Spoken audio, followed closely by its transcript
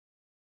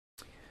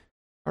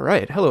All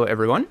right, hello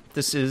everyone.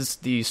 This is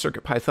the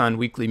CircuitPython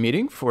weekly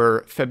meeting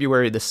for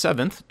February the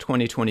 7th,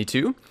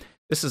 2022.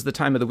 This is the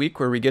time of the week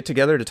where we get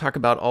together to talk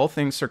about all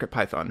things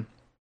CircuitPython.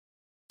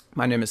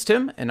 My name is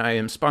Tim, and I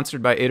am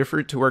sponsored by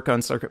Adafruit to work on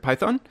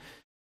CircuitPython.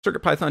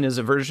 CircuitPython is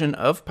a version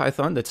of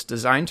Python that's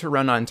designed to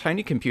run on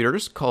tiny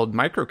computers called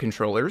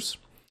microcontrollers.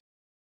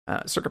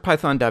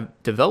 CircuitPython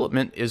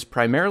development is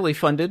primarily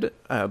funded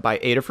by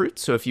Adafruit,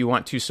 so if you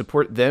want to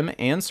support them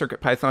and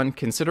CircuitPython,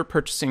 consider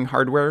purchasing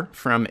hardware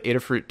from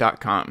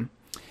adafruit.com.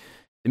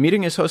 The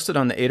meeting is hosted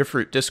on the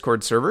Adafruit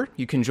Discord server.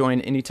 You can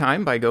join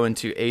anytime by going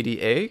to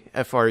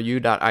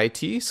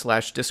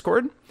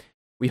adafru.it/discord.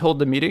 We hold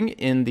the meeting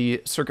in the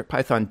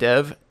CircuitPython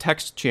dev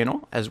text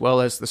channel, as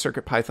well as the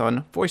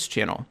CircuitPython voice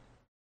channel.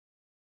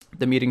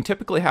 The meeting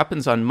typically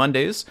happens on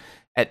Mondays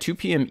at 2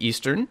 p.m.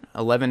 Eastern,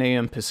 11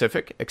 a.m.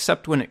 Pacific,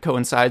 except when it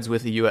coincides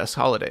with a U.S.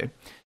 holiday.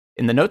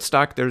 In the notes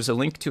doc, there's a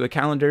link to a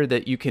calendar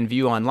that you can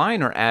view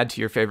online or add to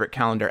your favorite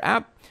calendar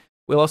app.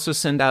 We'll also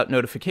send out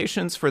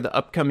notifications for the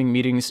upcoming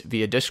meetings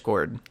via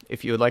Discord.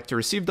 If you would like to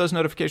receive those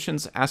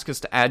notifications, ask us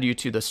to add you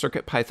to the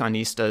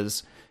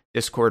CircuitPythonistas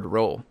Discord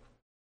role.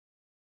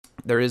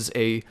 There is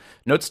a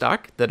notes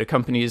doc that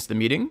accompanies the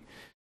meeting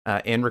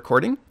and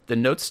recording. The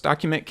notes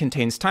document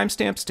contains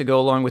timestamps to go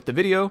along with the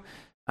video,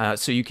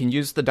 so you can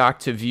use the doc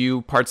to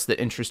view parts that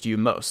interest you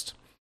most.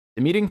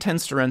 The meeting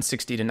tends to run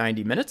 60 to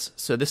 90 minutes,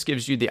 so this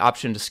gives you the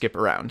option to skip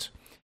around.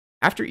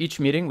 After each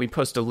meeting, we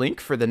post a link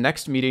for the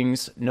next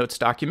meeting's notes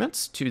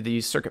documents to the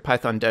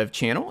CircuitPython dev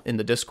channel in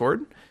the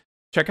Discord.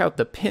 Check out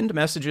the pinned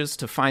messages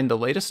to find the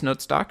latest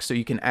notes doc so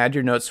you can add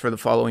your notes for the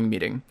following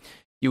meeting.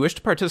 If you wish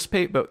to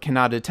participate but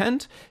cannot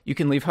attend, you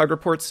can leave hug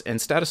reports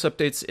and status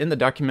updates in the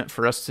document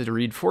for us to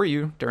read for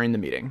you during the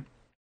meeting.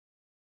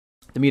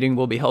 The meeting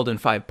will be held in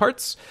 5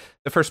 parts.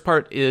 The first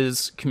part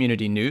is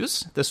community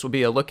news. This will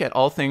be a look at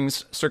all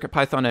things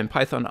CircuitPython and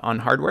Python on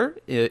hardware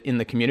in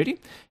the community,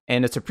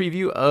 and it's a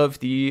preview of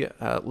the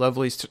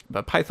lovely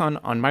Python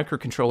on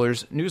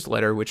Microcontrollers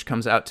newsletter, which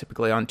comes out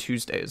typically on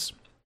Tuesdays.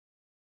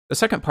 The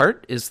second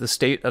part is the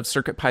state of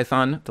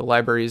CircuitPython, the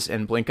libraries,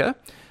 and Blinka.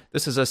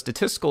 This is a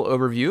statistical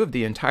overview of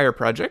the entire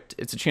project.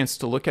 It's a chance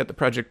to look at the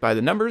project by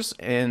the numbers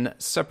and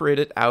separate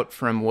it out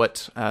from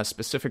what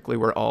specifically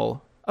we're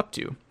all up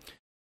to.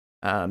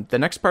 The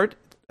next part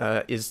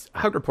is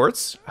Hug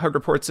Reports. Hug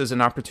Reports is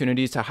an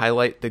opportunity to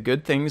highlight the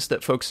good things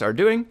that folks are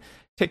doing,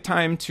 take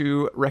time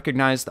to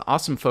recognize the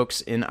awesome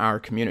folks in our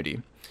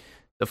community.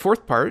 The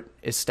fourth part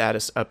is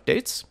Status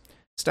Updates.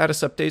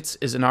 Status Updates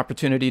is an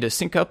opportunity to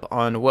sync up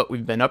on what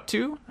we've been up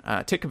to,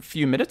 take a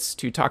few minutes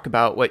to talk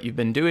about what you've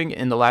been doing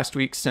in the last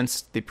week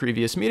since the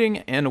previous meeting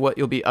and what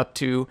you'll be up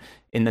to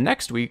in the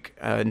next week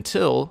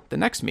until the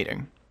next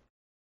meeting.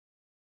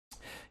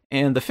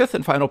 And the fifth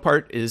and final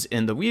part is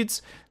In the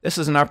Weeds. This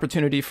is an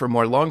opportunity for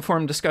more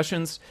long-form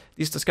discussions.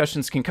 These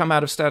discussions can come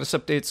out of status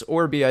updates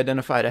or be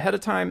identified ahead of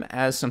time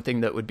as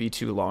something that would be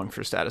too long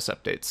for status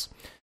updates.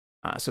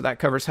 So that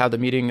covers how the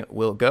meeting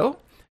will go.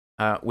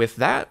 With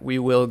that, we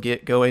will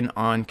get going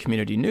on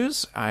community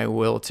news. I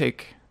will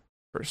take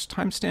first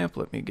timestamp.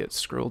 Let me get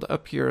scrolled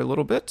up here a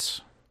little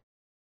bit.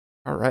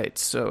 All right,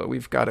 so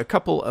we've got a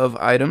couple of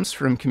items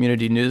from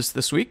community news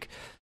this week.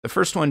 The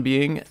first one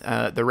being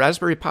the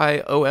Raspberry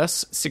Pi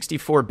OS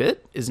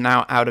 64-bit is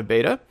now out of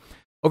beta.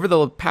 Over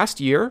the past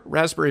year,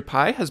 Raspberry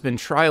Pi has been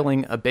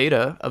trialing a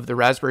beta of the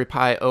Raspberry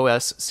Pi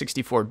OS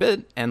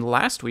 64-bit, and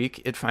last week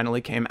it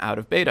finally came out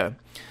of beta.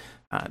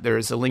 There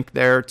is a link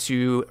there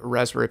to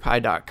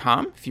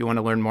raspberrypi.com if you want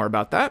to learn more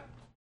about that.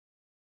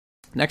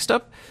 Next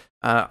up,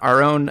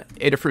 our own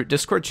Adafruit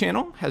Discord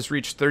channel has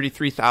reached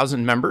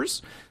 33,000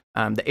 members.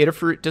 The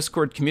Adafruit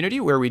Discord community,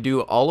 where we do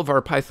all of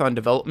our Python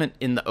development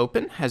in the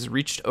open, has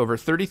reached over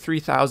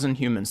 33,000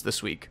 humans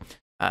this week.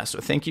 So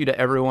thank you to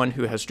everyone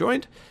who has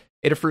joined.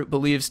 Adafruit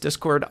believes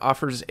Discord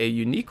offers a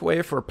unique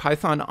way for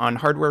Python on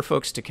hardware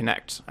folks to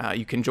connect.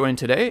 You can join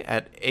today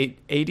at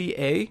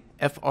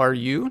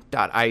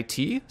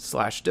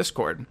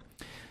adafru.it/discord.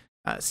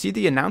 See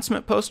the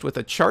announcement post with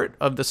a chart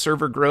of the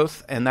server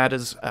growth, and that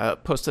is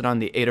posted on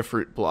the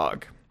Adafruit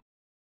blog.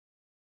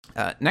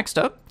 Next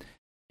up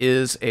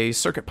is a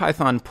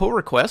CircuitPython pull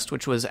request,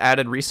 which was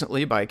added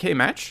recently by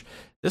Kmatch.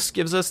 This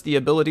gives us the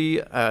ability,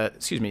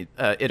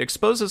 it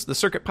exposes the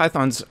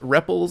CircuitPython's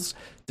REPL's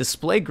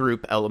display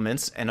group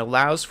elements and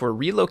allows for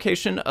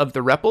relocation of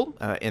the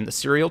REPL in the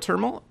serial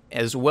terminal,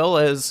 as well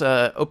as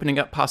opening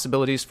up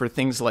possibilities for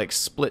things like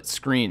split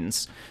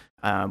screens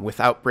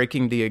without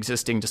breaking the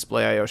existing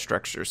display I/O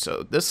structure.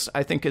 So this,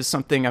 I think, is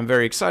something I'm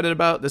very excited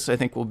about. This, I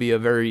think, will be a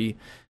very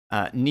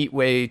neat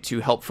way to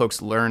help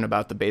folks learn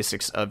about the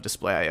basics of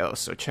display I/O.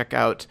 So check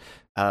out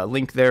a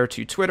link there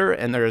to Twitter,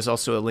 and there is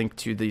also a link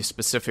to the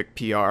specific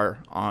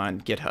PR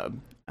on GitHub.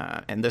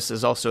 And this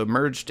is also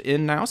merged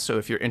in now, so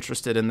if you're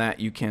interested in that,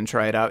 you can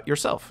try it out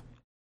yourself.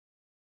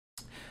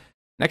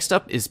 Next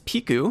up is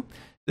Piku.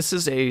 This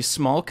is a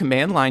small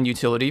command line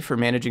utility for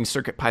managing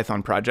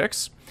CircuitPython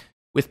projects.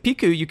 With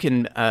Piku, you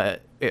can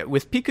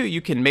with Pico,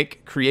 you can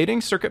make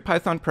creating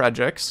CircuitPython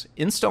projects,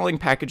 installing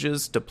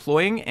packages,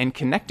 deploying, and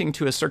connecting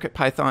to a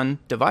CircuitPython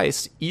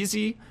device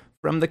easy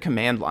from the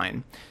command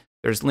line.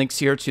 There's links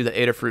here to the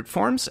Adafruit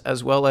forums,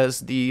 as well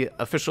as the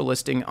official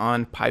listing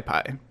on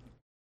PyPy.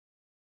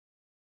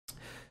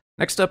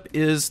 Next up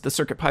is the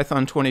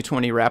CircuitPython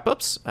 2020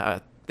 wrap-ups.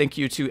 Thank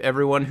you to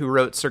everyone who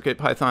wrote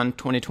CircuitPython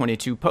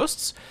 2022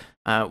 posts.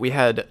 We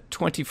had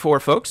 24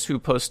 folks who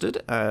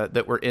posted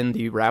that were in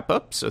the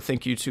wrap-up, so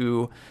thank you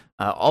to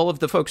all of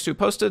the folks who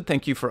posted.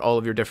 Thank you for all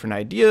of your different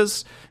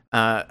ideas.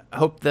 I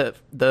hope that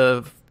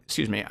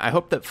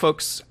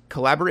folks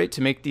collaborate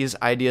to make these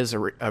ideas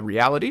a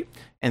reality.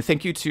 And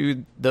thank you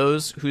to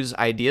those whose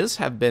ideas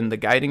have been the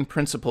guiding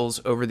principles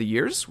over the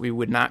years. We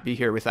would not be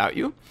here without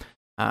you.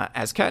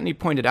 As Kattni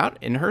pointed out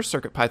in her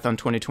CircuitPython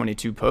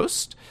 2022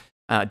 post,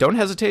 don't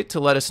hesitate to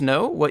let us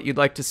know what you'd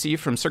like to see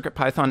from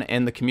CircuitPython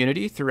and the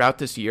community throughout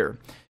this year.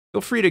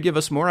 Feel free to give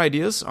us more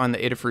ideas on the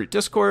Adafruit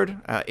Discord,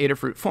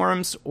 Adafruit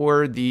forums,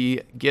 or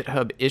the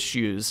GitHub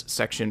issues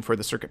section for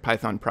the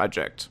CircuitPython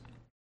project.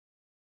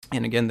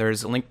 And again,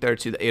 there's a link there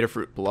to the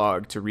Adafruit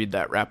blog to read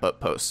that wrap-up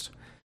post.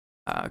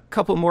 A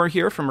couple more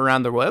here from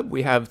around the web.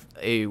 We have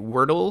a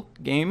Wordle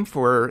game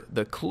for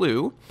the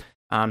Clue.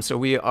 So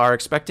we are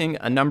expecting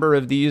a number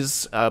of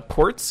these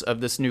ports of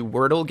this new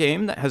Wordle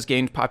game that has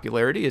gained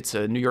popularity. It's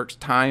a New York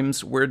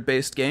Times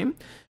word-based game.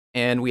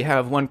 And we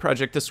have one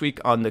project this week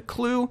on the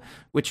Clue,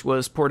 which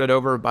was ported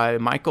over by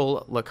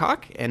Michael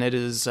Lecoq, and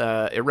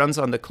it runs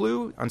on the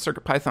Clue on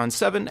CircuitPython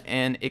 7,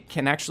 and it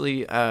can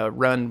actually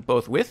run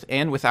both with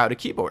and without a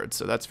keyboard.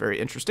 So that's very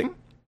interesting.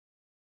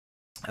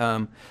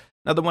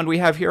 Another one we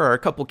have here are a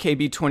couple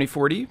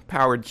KB2040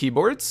 powered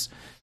keyboards.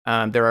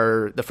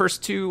 The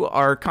first two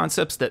are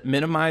concepts that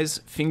minimize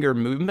finger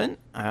movement,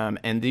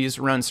 and these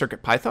run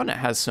CircuitPython. It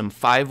has some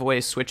 5-way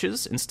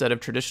switches instead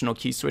of traditional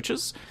key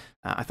switches.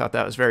 I thought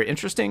that was very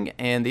interesting.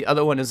 And the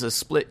other one is a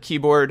split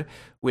keyboard,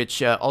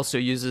 which also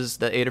uses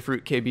the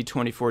Adafruit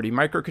KB2040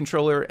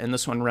 microcontroller, and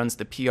this one runs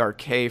the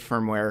PRK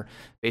firmware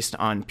based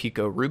on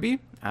Pico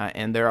Ruby.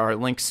 And there are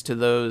links to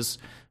those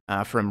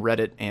from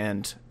Reddit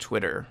and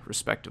Twitter,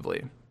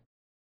 respectively.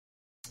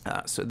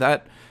 So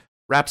that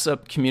wraps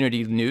up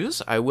community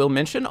news. I will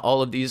mention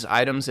all of these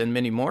items and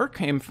many more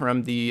came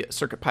from the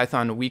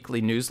CircuitPython weekly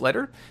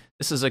newsletter.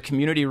 This is a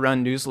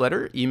community-run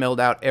newsletter emailed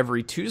out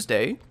every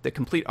Tuesday. The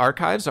complete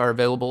archives are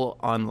available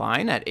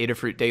online at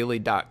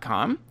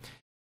adafruitdaily.com.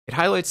 It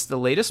highlights the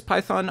latest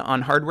Python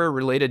on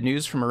hardware-related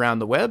news from around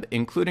the web,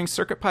 including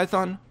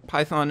CircuitPython,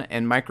 Python,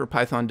 and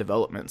MicroPython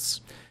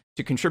developments.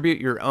 To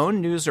contribute your own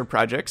news or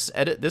projects,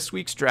 edit this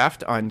week's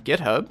draft on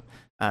GitHub.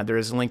 There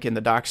is a link in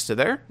the docs to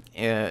there,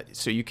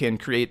 so you can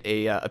create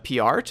a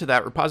PR to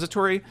that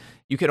repository.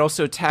 You can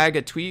also tag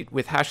a tweet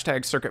with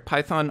hashtag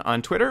CircuitPython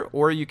on Twitter,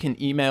 or you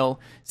can email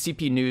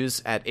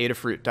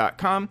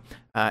cpnews@adafruit.com.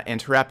 And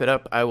to wrap it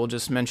up, I will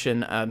just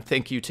mention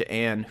thank you to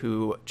Anne,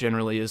 who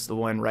generally is the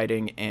one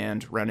writing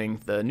and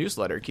running the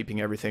newsletter, keeping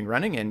everything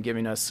running and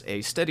giving us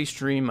a steady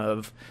stream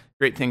of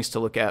great things to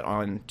look at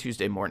on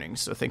Tuesday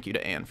mornings. So thank you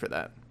to Anne for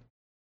that.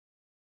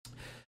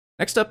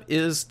 Next up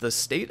is the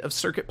state of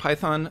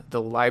CircuitPython,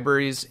 the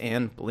libraries,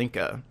 and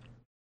Blinka.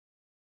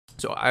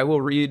 So I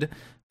will read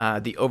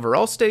the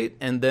overall state,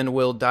 and then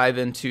we'll dive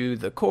into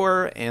the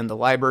core and the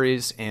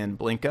libraries and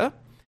Blinka.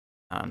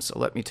 So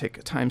let me take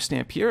a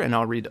timestamp here, and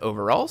I'll read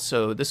overall.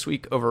 So this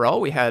week overall,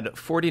 we had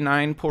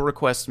 49 pull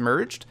requests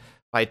merged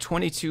by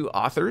 22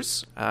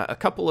 authors. A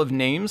couple of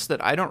names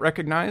that I don't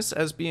recognize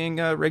as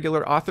being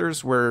regular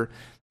authors were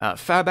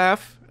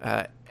Fabaf,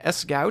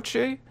 S.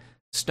 Gauche,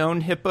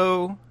 Stone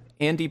Hippo,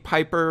 Andy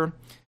Piper,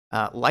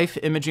 Life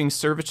Imaging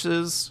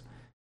Services,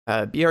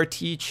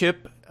 BRT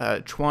Chip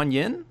Chuan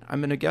Yin. I'm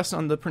going to guess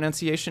on the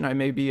pronunciation. I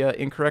may be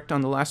incorrect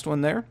on the last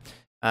one there.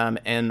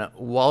 And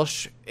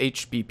Walsh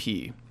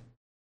HBP,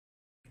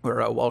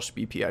 or Walsh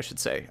BP, I should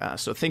say.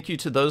 So thank you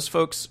to those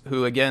folks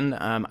who, again,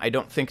 I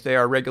don't think they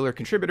are regular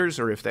contributors,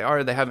 or if they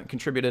are, they haven't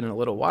contributed in a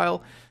little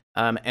while.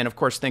 And of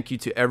course, thank you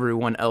to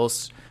everyone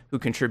else who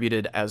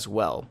contributed as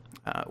well.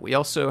 We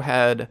also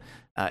had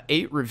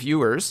 8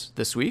 reviewers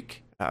this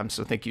week.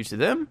 So thank you to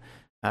them.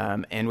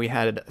 And we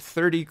had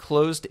 30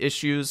 closed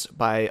issues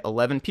by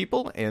 11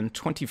 people, and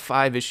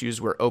 25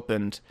 issues were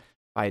opened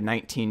by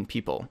 19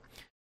 people.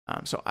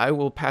 So I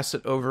will pass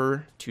it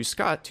over to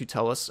Scott to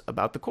tell us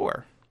about the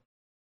core.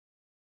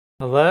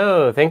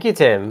 Hello, thank you,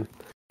 Tim.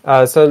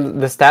 So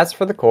the stats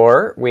for the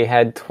core, we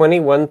had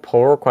 21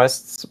 pull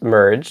requests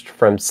merged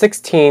from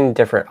 16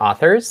 different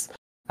authors.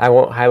 I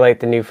won't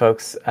highlight the new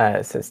folks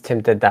since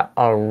Tim did that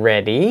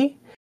already.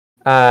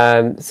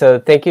 So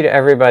thank you to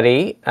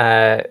everybody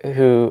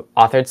who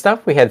authored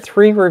stuff. We had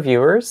 3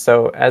 reviewers.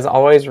 So as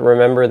always,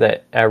 remember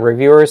that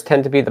reviewers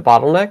tend to be the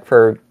bottleneck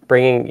for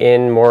bringing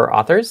in more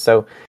authors.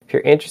 So if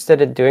you're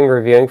interested in doing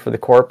reviewing for the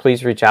core,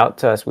 please reach out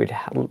to us. We'd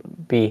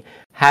be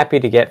happy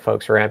to get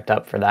folks ramped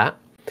up for that.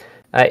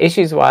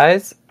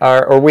 Issues-wise,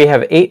 we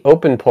have 8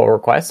 open pull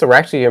requests, so we're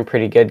actually doing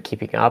pretty good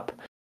keeping up.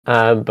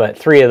 But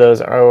 3 of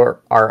those are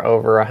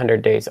over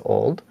 100 days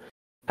old.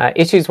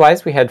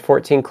 Issues-wise, we had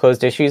 14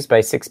 closed issues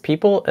by 6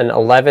 people and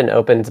 11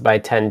 opened by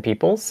 10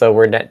 people. So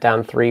we're net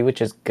down 3,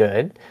 which is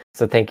good.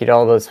 So thank you to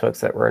all those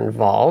folks that were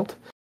involved.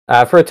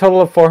 For a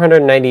total of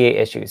 498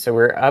 issues. So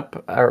we're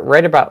up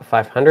right about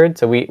 500.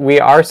 So we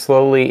are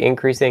slowly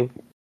increasing.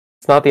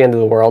 It's not the end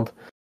of the world.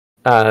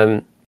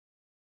 The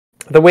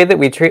way that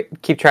we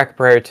keep track of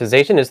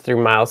prioritization is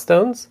through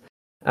milestones.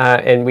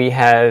 And we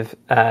have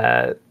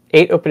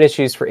 8 open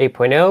issues for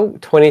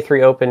 8.0,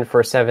 23 open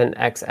for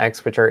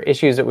 7XX, which are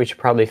issues that we should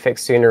probably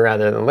fix sooner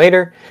rather than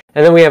later.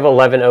 And then we have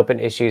 11 open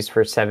issues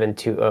for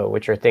 7.2.0,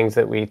 which are things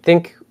that we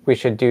think we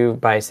should do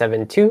by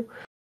 7.2.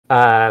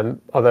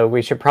 Although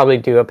we should probably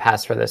do a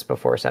pass for this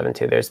before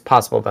 7.2. There's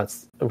possible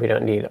we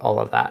don't need all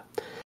of that.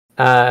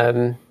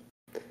 And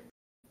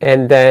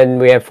then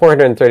we have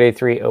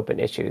 433 open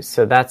issues.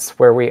 So that's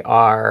where we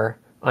are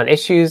on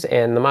issues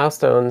and the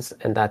milestones,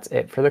 and that's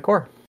it for the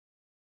core.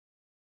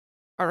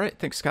 All right,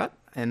 thanks, Scott.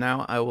 And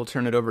now I will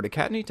turn it over to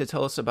Kattni to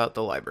tell us about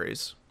the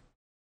libraries.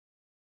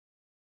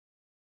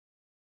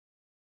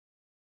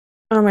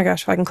 Oh my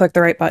gosh, if I can click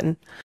the right button.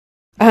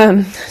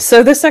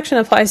 So this section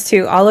applies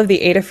to all of the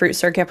Adafruit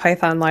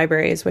CircuitPython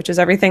libraries, which is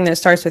everything that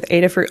starts with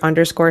Adafruit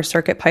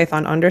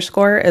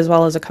 _CircuitPython_, as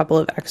well as a couple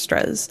of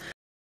extras.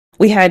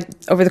 We had,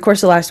 over the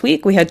course of last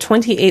week, we had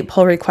 28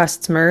 pull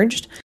requests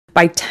merged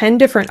by 10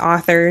 different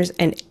authors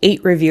and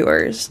 8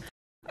 reviewers.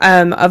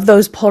 Of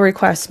those pull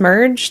requests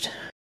merged,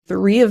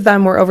 3 of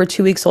them were over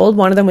 2 weeks old.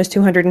 One of them was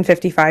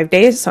 255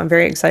 days, so I'm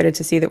very excited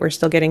to see that we're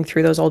still getting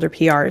through those older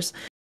PRs.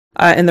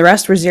 And the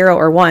rest were 0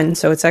 or 1,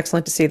 so it's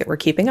excellent to see that we're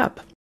keeping up.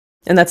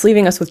 And that's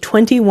leaving us with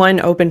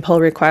 21 open pull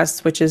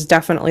requests, which is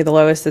definitely the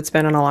lowest it's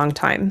been in a long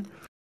time.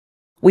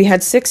 We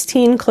had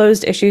 16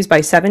 closed issues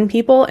by 7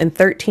 people and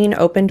 13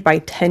 opened by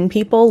 10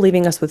 people,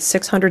 leaving us with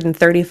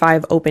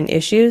 635 open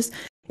issues.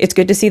 It's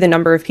good to see the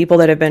number of people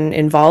that have been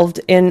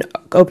involved in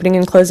opening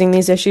and closing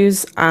these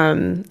issues.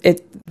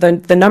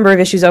 The number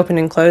of issues opened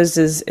and closed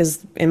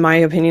is, in my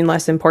opinion,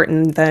 less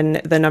important than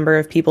the number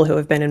of people who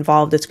have been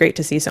involved. It's great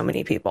to see so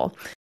many people.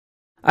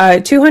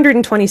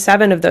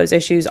 227 of those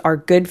issues are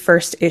good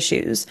first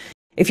issues.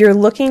 If you're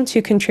looking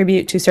to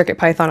contribute to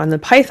CircuitPython on the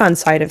Python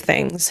side of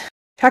things,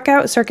 check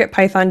out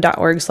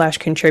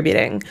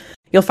circuitpython.org/contributing.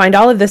 You'll find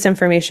all of this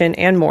information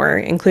and more,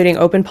 including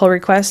open pull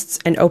requests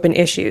and open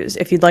issues.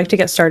 If you'd like to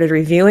get started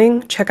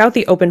reviewing, check out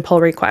the open pull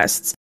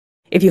requests.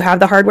 If you have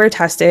the hardware,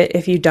 test it.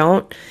 If you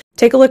don't,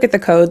 take a look at the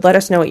code. Let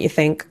us know what you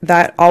think.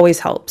 That always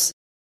helps.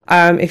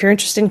 If you're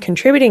interested in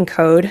contributing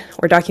code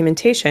or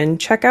documentation,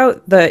 check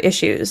out the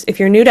issues. If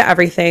you're new to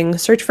everything,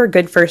 search for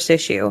Good First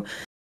Issue.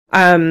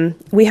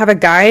 We have a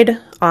guide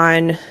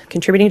on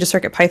contributing to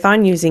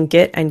CircuitPython using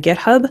Git and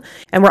GitHub,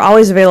 and we're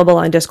always available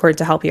on Discord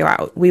to help you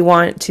out. We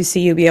want to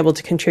see you be able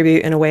to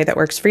contribute in a way that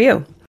works for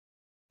you.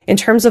 In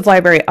terms of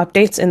library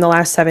updates in the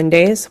last 7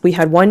 days, we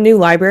had 1 new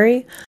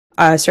library,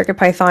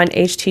 CircuitPython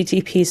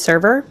HTTP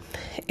server,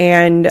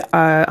 and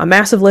a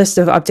massive list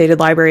of updated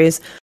libraries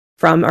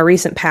from a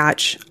recent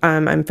patch.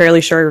 I'm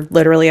fairly sure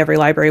literally every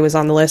library was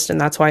on the list,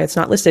 and that's why it's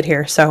not listed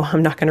here, so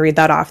I'm not going to read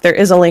that off. There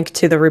is a link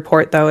to the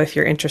report, though, if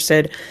you're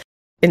interested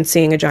in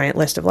seeing a giant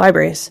list of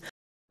libraries.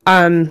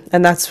 And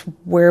that's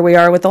where we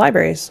are with the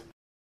libraries.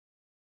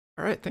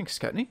 All right, thanks,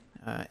 Kattni.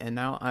 And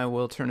now I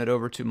will turn it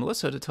over to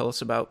Melissa to tell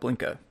us about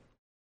Blinka.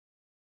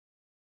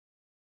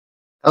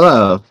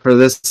 Hello. For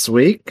this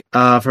week,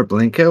 for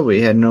Blinka, we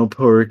had no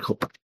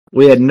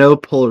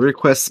pull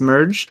requests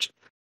merged.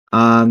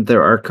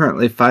 There are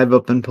currently 5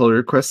 open pull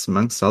requests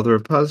amongst all the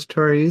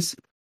repositories.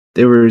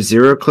 There were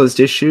 0 closed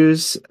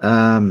issues,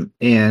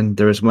 and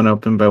there was 1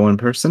 open by 1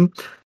 person.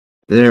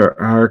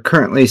 There are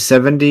currently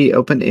 70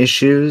 open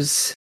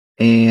issues,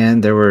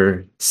 and there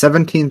were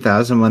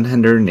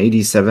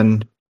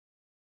 17,187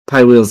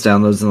 PyWheels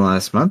downloads in the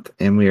last month,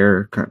 and we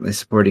are currently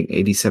supporting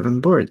 87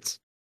 boards.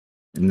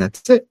 And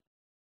that's it.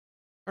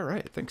 All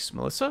right, thanks,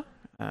 Melissa.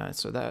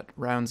 So that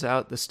rounds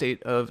out the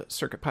state of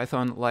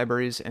CircuitPython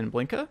libraries and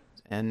Blinka.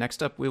 And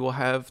next up, we will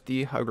have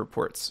the Hug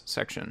Reports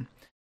section.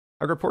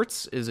 Hug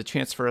Reports is a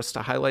chance for us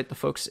to highlight the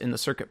folks in the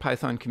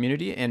CircuitPython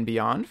community and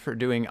beyond for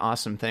doing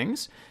awesome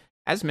things.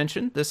 As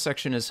mentioned, this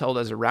section is held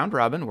as a round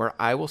robin where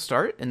I will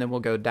start and then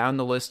we'll go down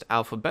the list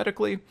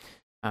alphabetically.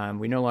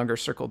 We no longer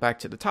circle back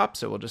to the top,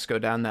 so we'll just go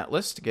down that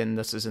list. Again,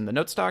 this is in the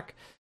notes doc.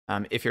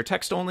 If you're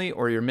text only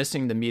or you're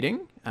missing the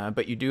meeting,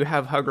 but you do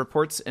have Hug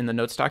Reports in the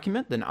notes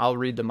document, then I'll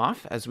read them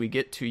off as we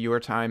get to your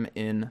time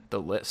in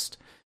the list.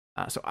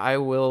 So I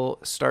will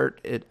start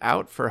it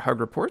out for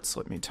Hug Reports.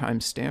 Let me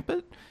timestamp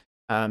it.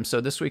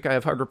 So this week I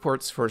have Hug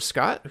Reports for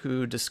Scott,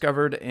 who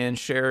discovered and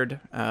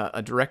shared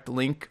a direct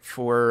link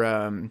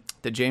for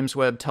the James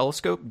Webb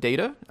Telescope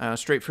data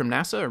straight from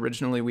NASA.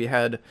 Originally we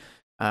had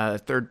a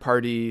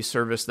third-party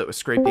service that was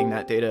scraping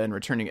that data and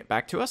returning it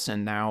back to us,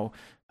 and now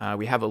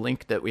we have a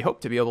link that we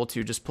hope to be able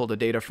to just pull the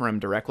data from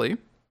directly.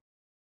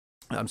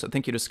 So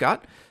thank you to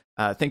Scott.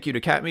 Thank you to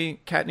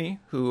Kattni,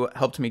 who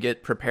helped me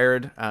get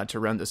prepared to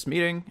run this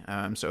meeting.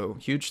 So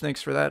huge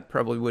thanks for that.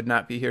 Probably would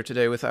not be here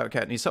today without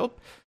Kattni's help.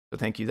 So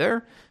thank you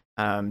there.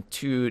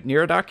 to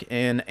Niradoc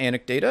and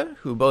Anecdata,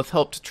 who both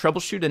helped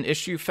troubleshoot an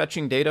issue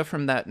fetching data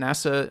from that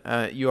NASA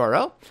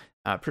URL.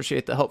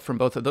 Appreciate the help from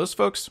both of those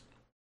folks.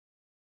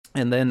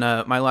 And then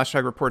my last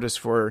tag report is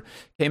for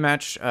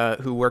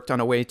Kmatch, who worked on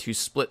a way to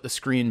split the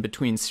screen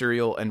between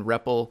serial and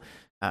REPL,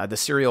 the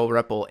serial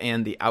REPL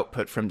and the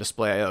output from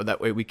Display.io.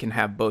 That way we can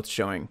have both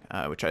showing,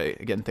 which I,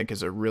 again, think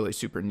is a really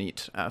super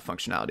neat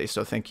functionality.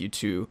 So thank you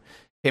to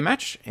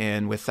Kmatch.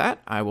 And with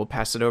that, I will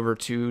pass it over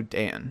to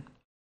Dan.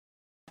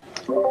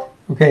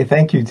 Okay,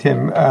 thank you,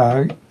 Tim.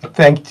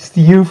 Thanks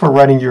to you for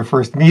running your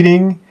first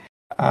meeting.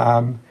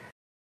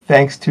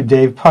 Thanks to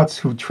Dave Putz,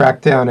 who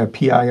tracked down a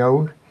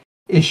PIO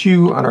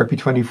issue on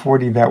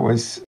RP2040 that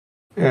was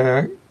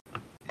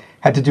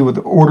had to do with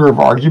the order of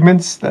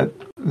arguments that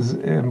was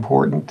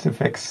important to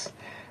fix.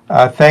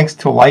 Thanks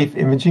to Life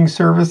Imaging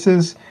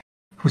Services,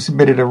 who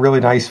submitted a really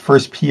nice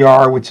first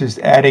PR, which is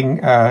adding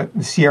the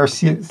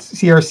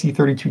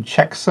CRC32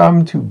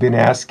 checksum to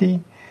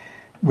BinASCII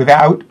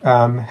without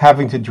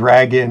having to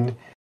drag in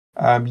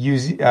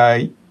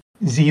zlib,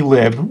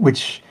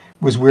 which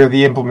was where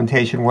the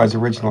implementation was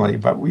originally,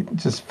 but we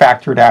just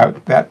factored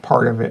out that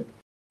part of it.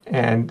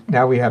 And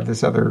now we have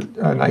this other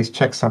nice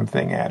checksum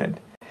thing added.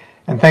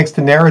 And thanks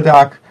to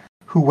Niradoc,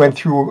 who went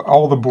through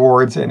all the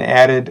boards and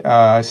added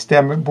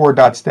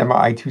board.stemma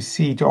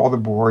I2C to all the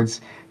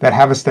boards that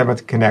have a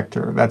stemma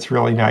connector. That's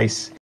really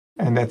nice,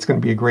 and that's going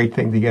to be a great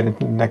thing to get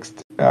into the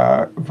next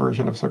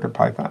version of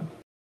CircuitPython.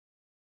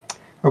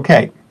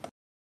 Okay.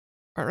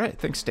 All right,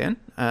 thanks, Dan.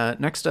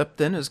 Next up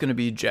then is going to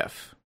be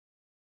Jeff.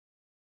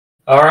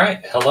 All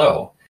right,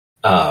 hello.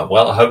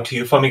 Well, a hug to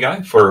you, Foamy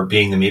Guy, for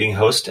being the meeting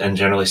host and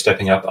generally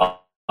stepping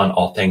up on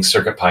all things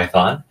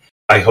CircuitPython.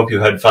 I hope you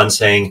had fun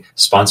saying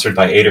 "sponsored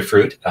by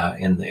Adafruit"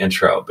 in the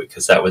intro,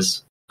 because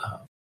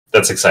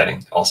that's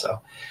exciting.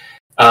 Also,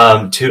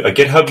 to a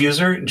GitHub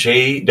user,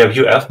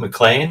 JWF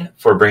McLean,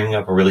 for bringing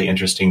up a really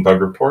interesting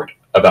bug report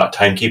about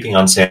timekeeping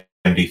on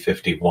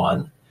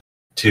SAMD51.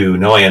 To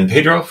Noe and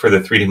Pedro for the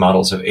 3D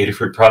models of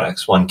Adafruit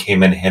products. One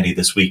came in handy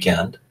this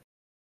weekend.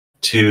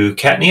 To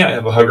Kattni, I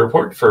have a hug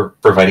report for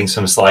providing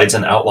some slides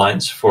and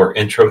outlines for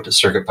intro to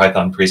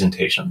CircuitPython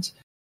presentations.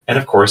 And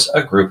of course,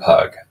 a group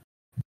hug.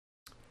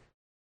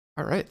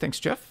 All right, thanks,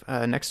 Jeff.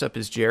 Next up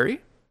is Jerry.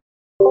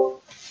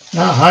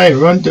 Hi,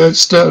 everyone.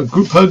 Just a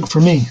group hug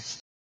for me.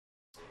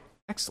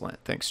 Excellent.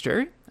 Thanks,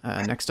 Jerry.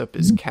 Next up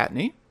is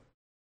Kattni.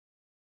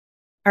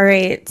 All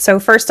right, so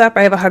first up,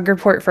 I have a hug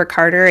report for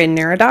Carter and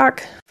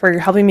Niradoc for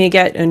helping me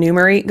get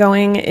enumerate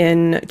going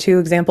in 2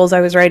 examples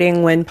I was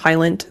writing when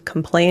Pylint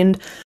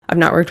complained. I've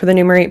not worked with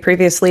enumerate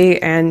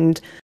previously, and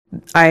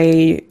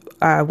I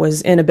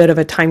was in a bit of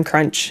a time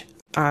crunch,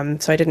 so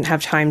I didn't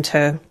have time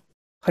to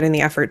put in the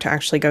effort to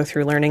actually go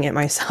through learning it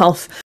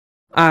myself.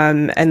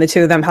 And the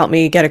 2 of them helped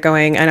me get it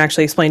going and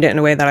actually explained it in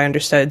a way that I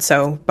understood,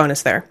 so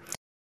bonus there.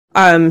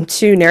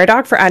 To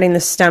Niradoc for adding the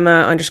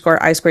stemma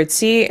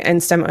 _I2C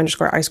and stemma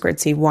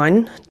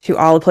 _I2C1 to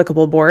all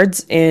applicable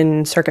boards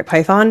in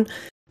CircuitPython.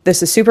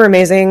 This is super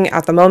amazing.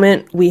 At the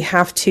moment, we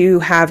have to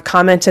have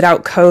commented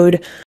out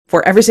code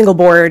for every single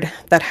board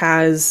that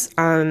has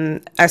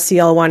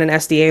SCL1 and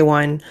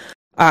SDA1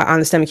 on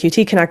the stemma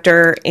Qt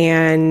connector,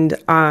 and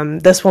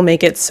this will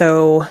make it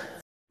so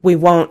we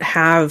won't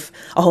have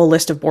a whole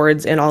list of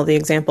boards in all the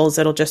examples.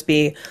 It'll just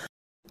be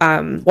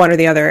one or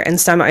the other, and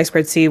stemma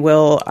I2C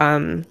will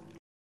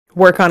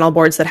work on all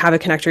boards that have a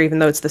connector, even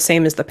though it's the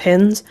same as the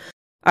pins.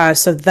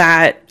 So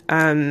that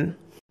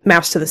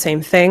maps to the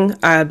same thing,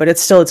 but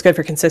it's good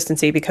for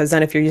consistency, because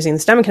then if you're using the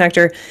stemma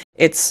connector,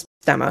 it's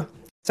stemma.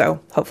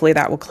 So hopefully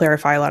that will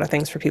clarify a lot of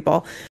things for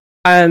people.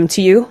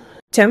 To you,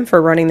 Tim,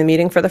 for running the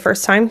meeting for the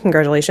first time,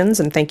 congratulations,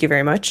 and thank you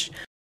very much.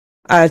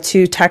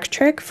 To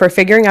TechTrick for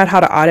figuring out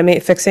how to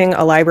automate fixing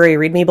a library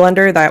README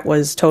blender. That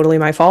was totally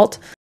my fault.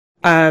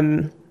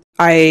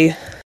 I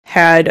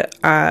had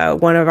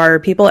one of our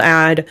people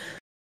add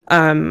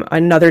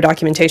another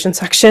documentation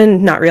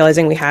section, not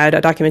realizing we had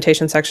a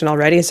documentation section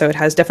already, so it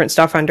has different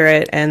stuff under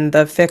it, and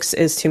the fix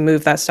is to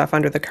move that stuff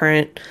under the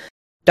current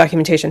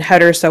documentation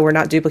header, so we're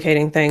not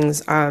duplicating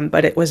things,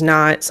 but it was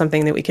not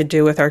something that we could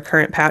do with our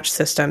current patch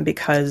system,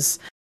 because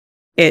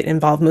it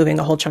involved moving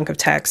a whole chunk of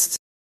text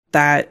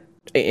that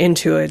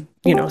into a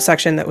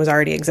section that was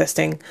already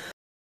existing.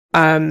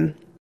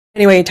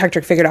 Anyway,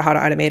 TechTrick figured out how to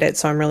automate it,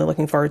 so I'm really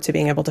looking forward to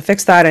being able to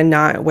fix that and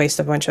not waste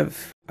a bunch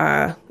of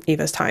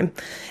Eva's time.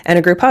 And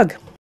a group hug.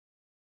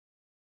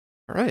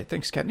 All right,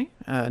 thanks, Kattni.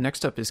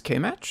 Next up is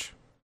Kmatch.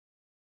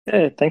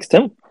 Hey, thanks,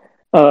 Tim.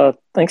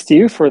 Thanks to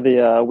you for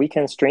the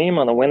weekend stream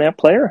on the Winamp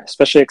player.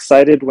 Especially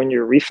excited when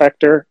your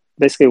refactor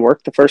basically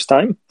worked the first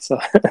time. So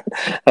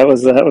that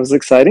was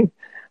exciting.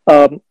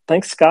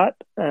 Thanks, Scott,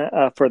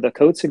 for the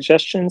code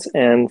suggestions,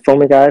 and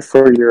Foamy Guy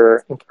for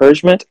your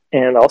encouragement,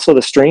 and also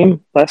the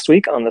stream last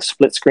week on the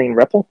split screen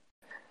REPL.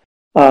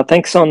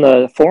 Thanks on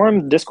the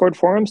Discord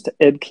forums to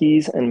Ed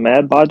Keys and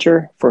Mad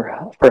Bodger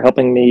for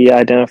helping me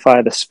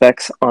identify the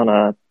specs on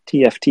a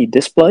TFT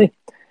display.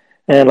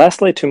 And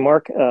lastly, to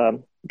Mark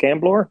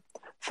Gamblor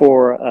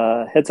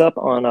for heads up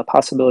on a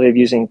possibility of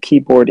using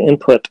keyboard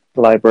input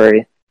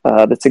library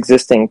that's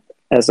existing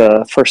as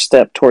a first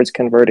step towards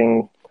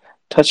converting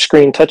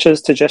touchscreen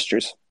touches to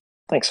gestures.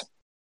 Thanks.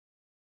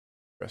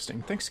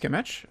 Interesting. Thanks,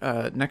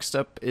 Kimmich. Next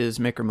up is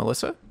Maker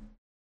Melissa.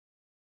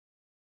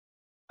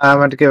 I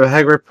want to give a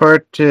hug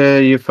report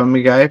to you,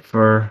 Foamy Guy,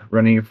 for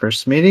running your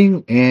first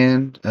meeting,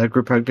 and a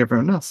group hug to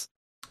everyone else.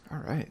 All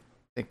right.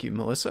 Thank you,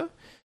 Melissa.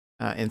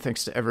 And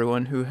thanks to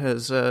everyone who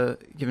has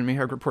given me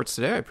hug reports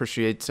today. I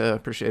appreciate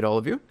all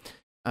of you.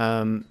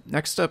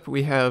 Next up,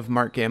 we have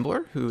Mark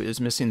Gambler, who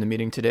is missing the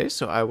meeting today,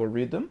 so I will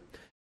read them.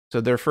 So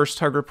their first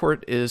hug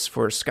report is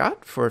for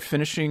Scott for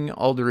finishing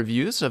all the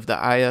reviews of the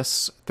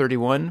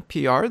IS-31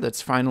 PR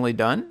that's finally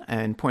done,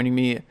 and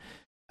pointing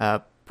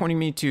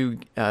to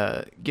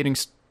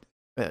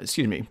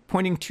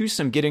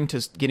some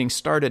getting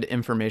started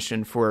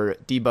information for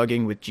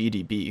debugging with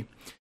GDB.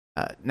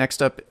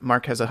 Next up,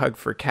 Mark has a hug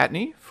for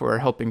Kattni for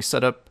helping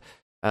set up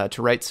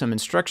to write some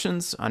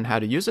instructions on how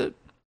to use it.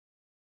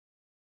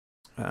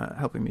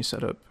 Helping me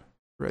set up,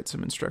 write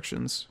some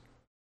instructions.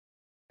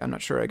 I'm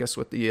not sure, I guess,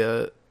 what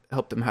the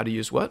help them how to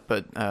use what,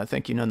 but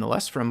thank you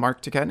nonetheless from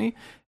Mark to Kattni.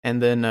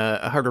 And then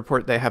a hug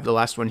report, they have the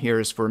last one here,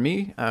 is for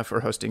me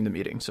for hosting the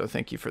meeting. So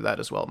thank you for that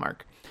as well,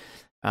 Mark.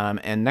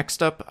 And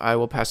next up, I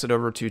will pass it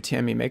over to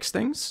Tammy Makes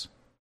Things.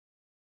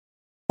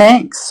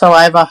 Thanks. So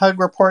I have a hug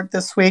report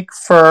this week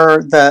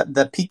for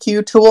the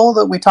PQ tool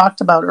that we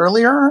talked about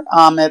earlier.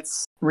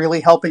 It's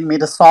really helping me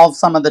to solve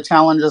some of the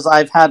challenges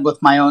I've had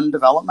with my own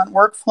development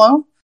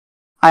workflow.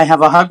 I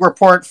have a hug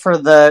report for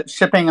the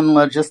shipping and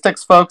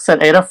logistics folks at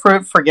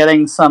Adafruit for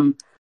getting some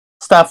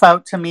stuff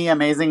out to me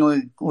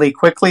amazingly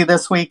quickly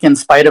this week in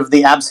spite of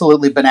the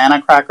absolutely banana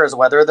crackers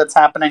weather that's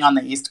happening on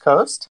the East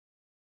Coast.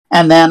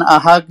 And then a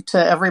hug to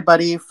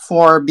everybody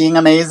for being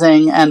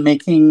amazing and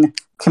making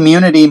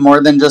community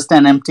more than just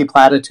an empty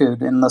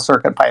platitude in the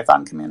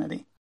CircuitPython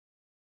community.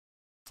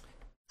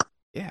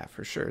 Yeah,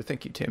 for sure.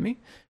 Thank you, Tammy.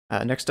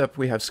 Next up,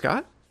 we have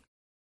Scott.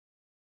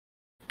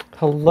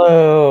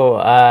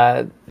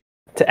 Hello.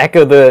 To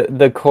echo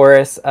the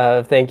chorus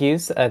of thank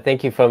yous,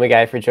 thank you, Foamy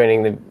Guy, for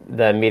joining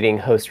the meeting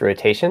host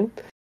rotation.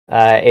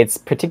 It's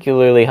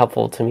particularly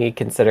helpful to me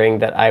considering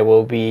that I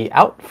will be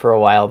out for a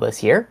while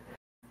this year.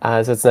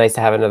 So it's nice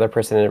to have another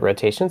person in a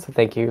rotation. So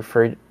thank you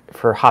for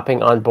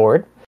hopping on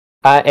board.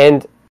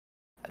 And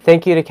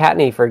thank you to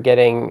Kattni for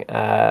getting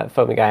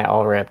Foamy Guy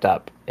all ramped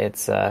up.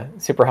 It's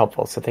super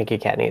helpful. So thank you,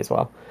 Kattni, as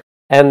well.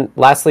 And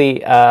lastly,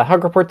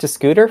 hug report to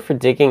Scooter for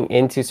digging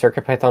into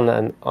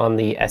CircuitPython on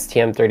the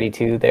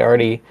STM32. They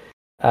already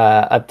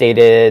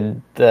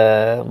updated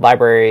the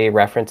library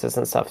references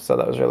and stuff, so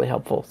that was really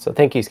helpful. So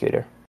thank you,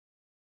 Scooter.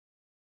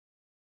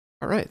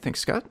 All right, thanks,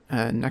 Scott.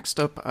 Next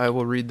up, I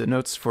will read the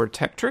notes for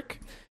TechTrick.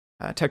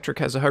 TechTrick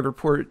has a hug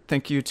report.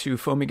 Thank you to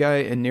Foamy Guy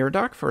and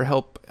Neardoc for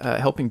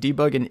helping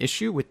debug an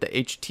issue with the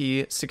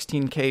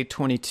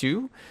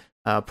HT16K22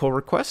 pull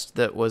request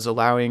that was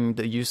allowing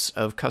the use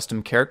of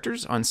custom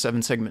characters on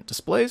 7-segment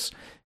displays.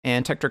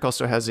 And TechTrick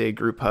also has a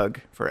group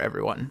hug for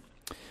everyone.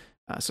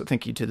 So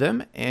thank you to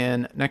them.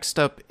 And next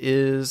up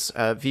is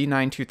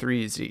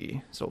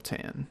V923Z,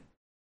 Zoltan.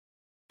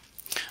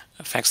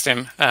 Thanks,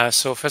 Tim.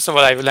 So first of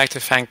all, I would like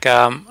to thank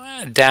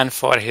Dan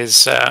for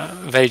his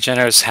very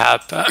generous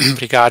help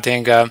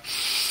regarding an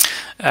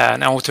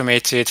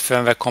automated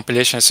firmware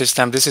compilation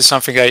system. This is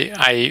something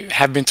I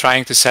have been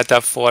trying to set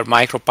up for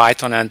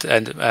MicroPython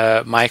and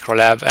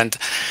Microlab, and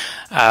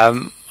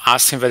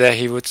asked him whether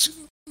he would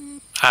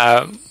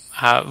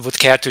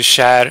care to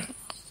share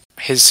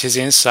his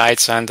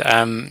insights. And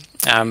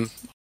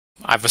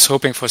I was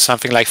hoping for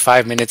something like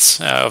 5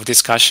 minutes of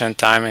discussion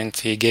time, and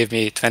he gave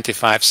me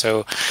 25.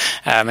 So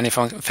many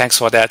thanks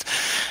for that.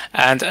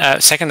 And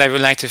second, I would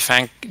like to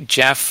thank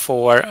Jeff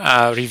for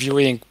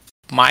reviewing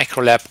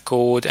Microlab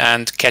code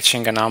and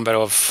catching a number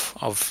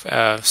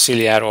of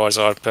silly errors,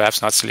 or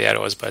perhaps not silly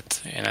errors,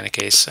 but in any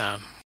case,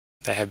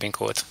 they have been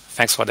caught.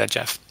 Thanks for that,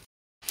 Jeff.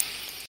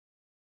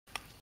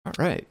 All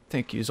right.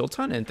 Thank you,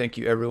 Zoltan, and thank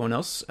you everyone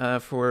else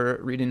for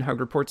reading hug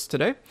reports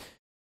today.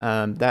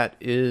 That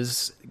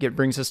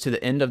brings us to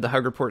the end of the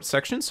hug report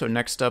section. So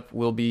next up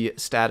will be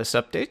status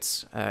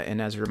updates.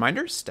 And as a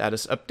reminder,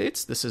 status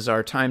updates, this is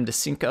our time to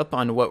sync up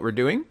on what we're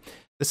doing.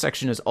 This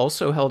section is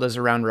also held as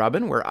a round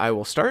robin where I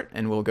will start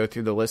and we'll go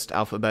through the list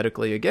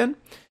alphabetically again.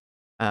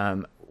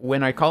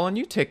 When I call on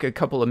you, take a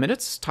couple of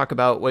minutes, talk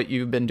about what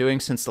you've been doing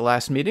since the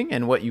last meeting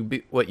and what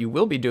you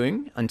will be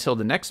doing until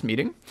the next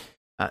meeting.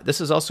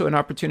 This is also an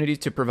opportunity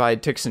to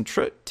provide tips and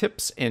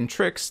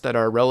tricks that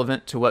are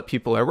relevant to what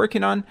people are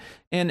working on.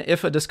 And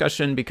if a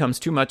discussion becomes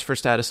too much for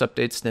status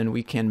updates, then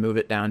we can move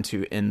it down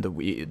to in the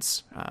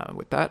weeds.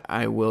 With that,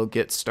 I will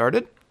get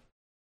started.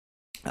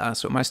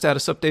 So my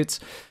status updates.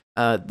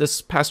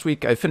 This past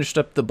week, I finished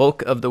up the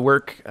bulk of the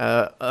work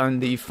on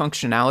the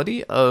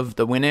functionality of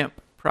the Winamp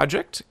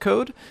project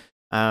code.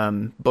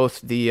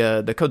 Both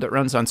the code that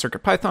runs on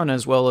CircuitPython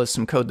as well as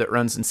some code that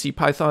runs in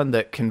CPython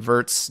that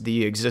converts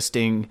the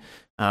existing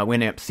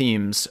Winamp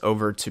themes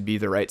over to be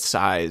the right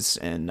size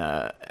and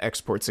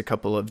exports a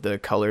couple of the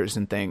colors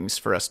and things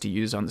for us to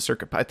use on the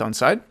CircuitPython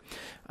side.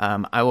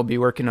 I will be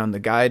working on the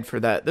guide for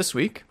that this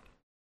week.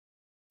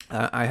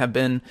 I have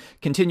been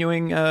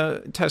continuing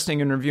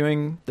testing and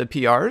reviewing the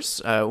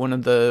PRs. One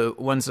of the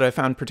ones that I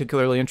found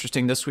particularly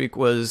interesting this week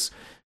was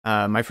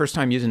my first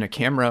time using a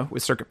camera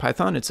with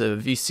CircuitPython. It's a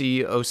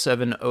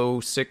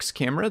VC0706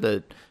 camera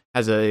that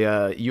has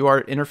a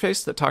UART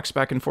interface that talks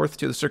back and forth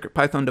to the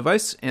CircuitPython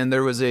device, and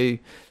there was a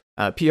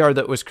PR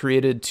that was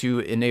created to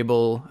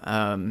enable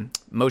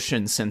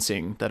motion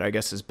sensing that I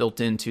guess is built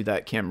into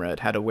that camera.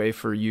 It had a way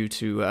for you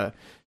to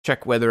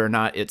check whether or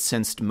not it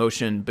sensed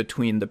motion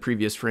between the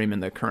previous frame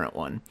and the current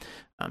one.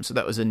 So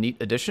that was a neat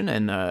addition,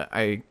 and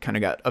I kind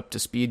of got up to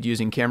speed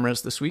using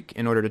cameras this week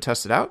in order to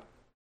test it out.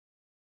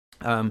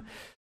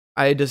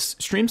 I just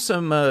streamed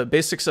some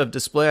basics of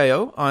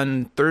Display.io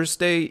on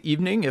Thursday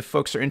evening. If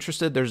folks are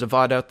interested, there's a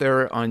VOD out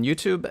there on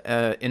YouTube.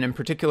 And in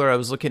particular, I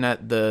was looking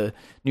at the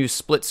new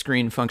split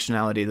screen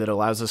functionality that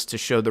allows us to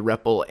show the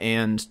REPL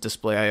and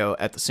Display.io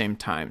at the same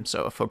time.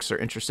 So if folks are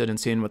interested in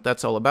seeing what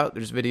that's all about,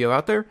 there's video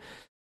out there.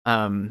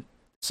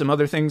 Some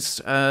other things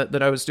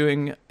that I was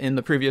doing in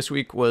the previous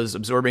week was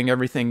absorbing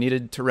everything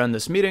needed to run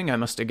this meeting. I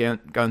must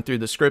have gone through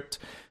the script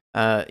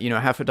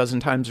half a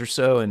dozen times or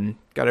so and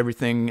got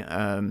everything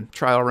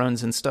trial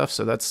runs and stuff.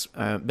 So that's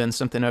been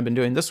something I've been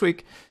doing this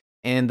week.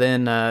 And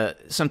then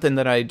something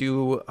that I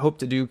do hope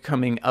to do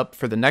coming up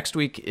for the next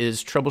week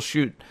is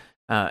troubleshoot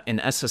an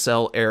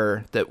SSL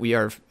error that we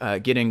are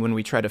getting when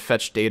we try to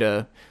fetch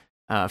data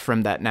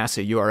from that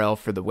NASA URL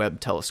for the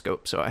Webb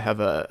telescope. So I have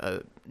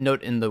a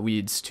note in the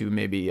weeds to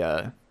maybe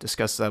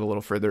discuss that a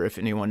little further if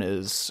anyone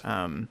is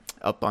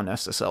up on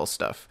SSL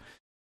stuff.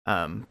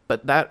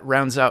 But that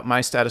rounds out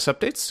my status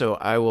updates, so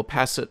I will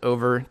pass it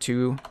over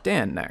to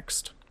Dan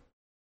next.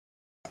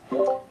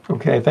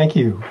 Okay, thank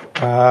you.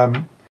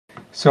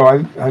 So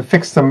I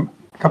fixed a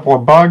couple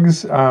of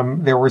bugs.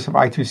 There were some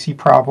I2C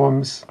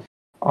problems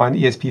on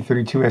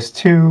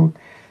ESP32S2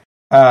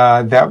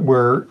 that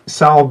were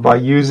solved by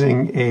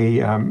using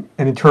an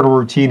internal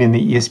routine in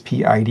the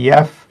ESP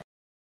IDF.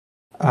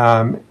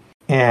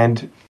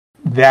 And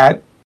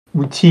that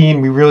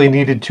routine, we really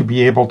needed to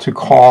be able to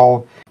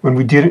call, when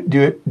we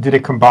did a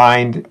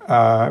combined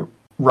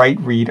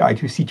write-read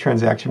I2C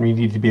transaction, we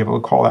needed to be able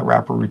to call that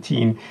wrapper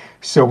routine.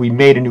 So we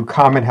made a new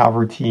common HAL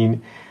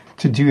routine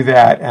to do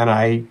that, and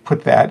I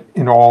put that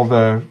in all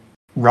the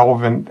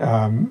relevant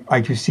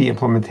I2C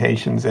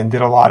implementations and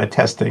did a lot of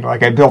testing.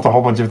 Like I built a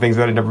whole bunch of things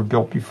that I'd never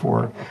built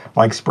before,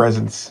 like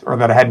Spresence, or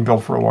that I hadn't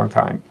built for a long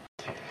time,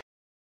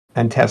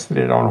 and tested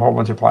it on a whole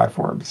bunch of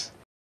platforms.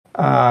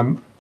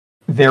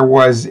 There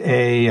was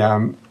a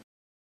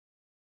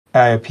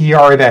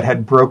PR that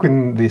had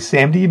broken the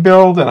SAMD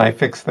build, and I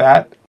fixed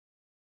that.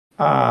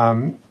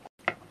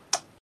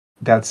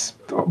 That's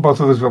both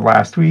of those were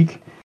last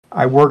week.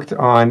 I worked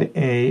on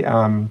a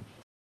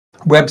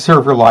web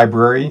server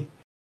library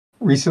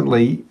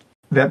recently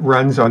that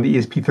runs on the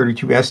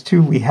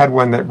ESP32S2. We had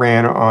one that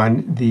ran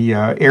on the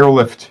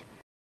Airlift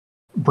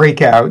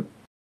breakout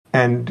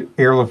and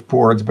Airlift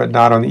boards, but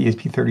not on the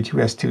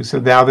ESP32S2. So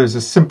now there's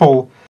a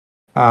simple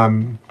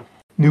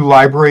new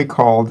library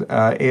called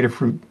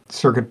Adafruit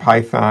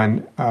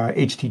CircuitPython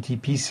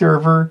HTTP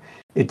server.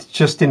 It's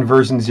just in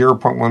version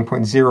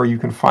 0.1.0. You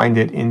can find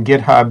it in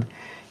GitHub.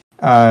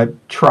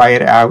 Try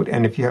it out,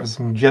 and if you have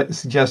some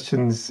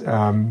suggestions,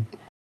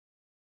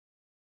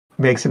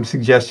 make some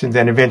suggestions,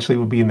 and eventually it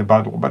will be in the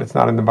bundle, but it's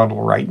not in the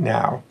bundle right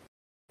now.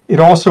 It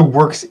also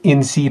works in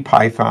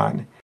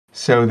CPython,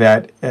 so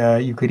that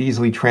you could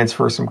easily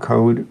transfer some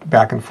code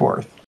back and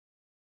forth.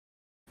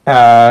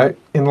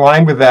 In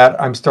line with that,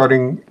 I'm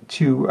starting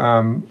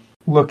to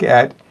look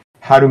at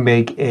how to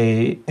make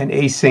an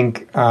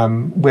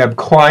async web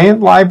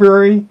client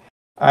library.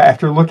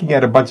 After looking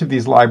at a bunch of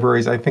these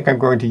libraries, I think I'm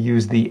going to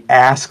use the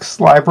asks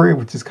library,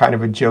 which is kind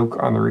of a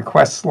joke on the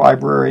requests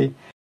library,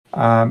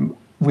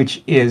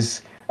 which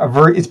is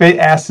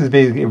asks is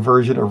basically a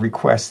version of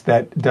requests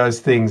that does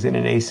things in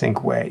an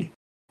async way.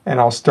 And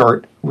I'll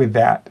start with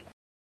that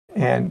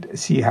and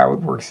see how it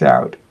works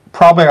out.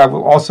 Probably I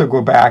will also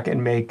go back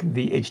and make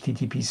the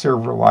HTTP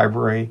server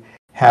library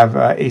have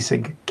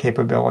async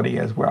capability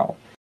as well.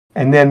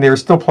 And then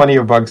there's still plenty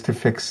of bugs to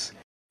fix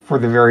for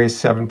the various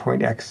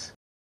 7.x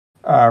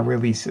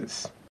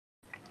releases.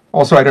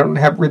 Also, I don't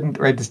have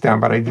write this down,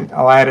 but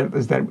I'll add it,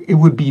 is that it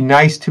would be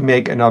nice to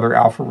make another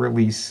alpha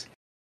release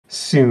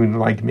soon,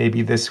 like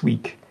maybe this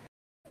week,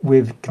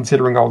 with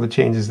considering all the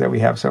changes that we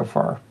have so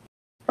far.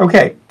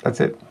 Okay, that's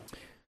it.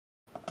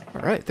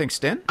 All right, thanks,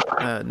 Dan.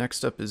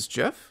 Next up is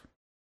Jeff.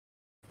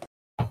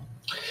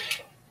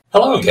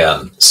 Hello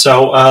again.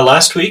 So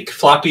last week,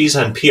 floppies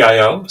and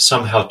PIO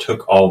somehow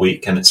took all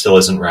week, and it still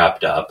isn't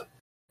wrapped up.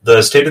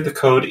 The state of the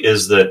code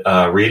is that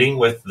reading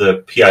with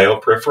the PIO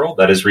peripheral,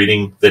 that is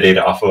reading the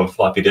data off of a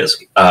floppy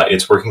disk,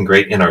 it's working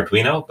great in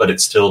Arduino, but it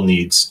still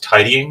needs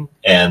tidying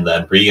and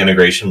then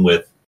reintegration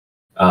with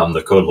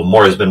the code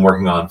Limor has been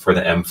working on for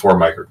the M4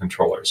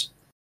 microcontrollers.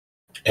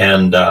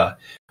 And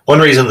one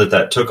reason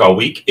that took all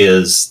week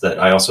is that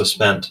I also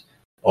spent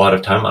a lot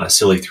of time on a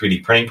silly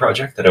 3D printing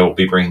project that I will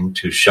be bringing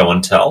to show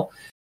and tell.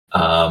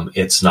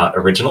 It's not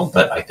original,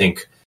 but I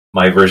think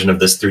my version of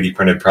this 3D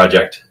printed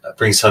project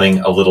brings something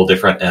a little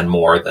different and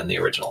more than the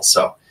original.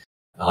 So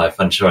I'll have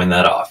fun showing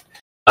that off.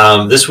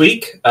 This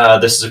week,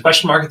 this is a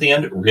question mark at the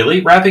end,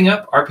 really wrapping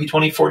up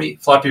RP2040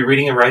 floppy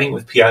reading and writing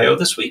with PIO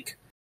this week.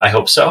 I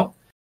hope so.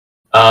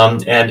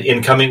 And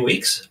in coming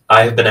weeks,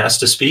 I have been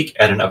asked to speak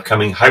at an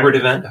upcoming hybrid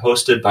event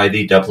hosted by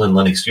the Dublin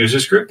Linux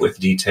Users Group with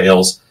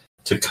details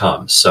to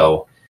come.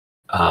 So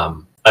I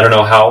don't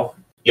know how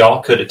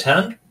y'all could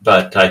attend,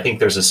 but I think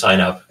there's a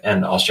sign up,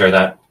 and I'll share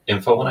that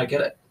info when I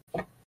get it.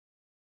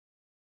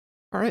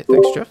 All right,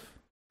 thanks, Jeff.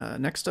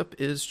 Next up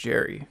is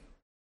Jerry.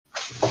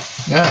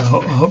 Yeah,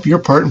 I hope your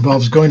part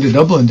involves going to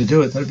Dublin to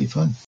do it. That'd be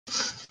fun.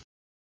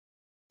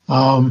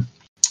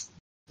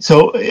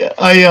 So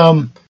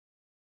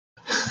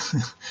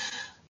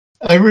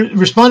I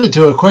responded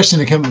to a question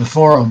that came in the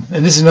forum,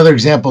 and this is another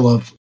example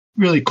of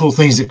really cool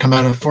things that come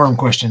out of forum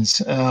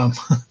questions.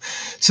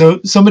 So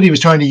somebody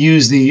was trying to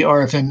use the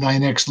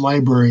RFM9X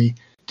library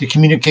to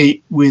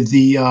communicate with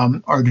the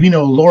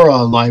Arduino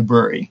LoRa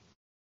library,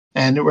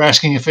 and we're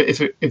asking if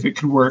it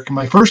could work. And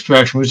my first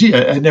reaction was,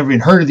 I'd never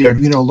even heard of the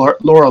Arduino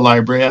LoRa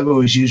library. I've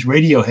always used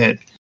Radiohead.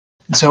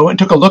 And so I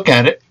went and took a look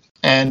at it,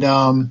 and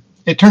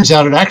it turns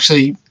out it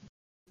actually,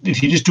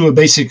 if you just do a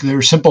basic,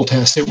 they're simple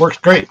test, it works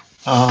great.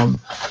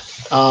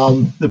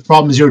 The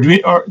problem is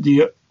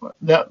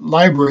that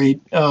library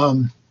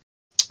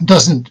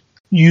doesn't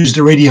use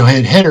the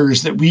Radiohead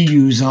headers that we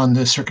use on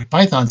the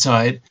CircuitPython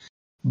side,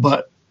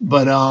 but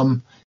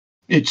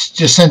it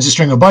just sends a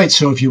string of bytes.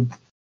 So if you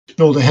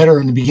build a header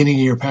in the beginning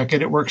of your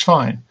packet, it works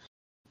fine.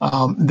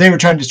 They were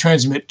trying to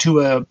transmit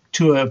to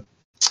a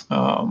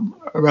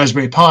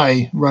Raspberry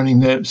Pi running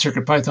the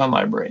CircuitPython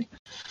library.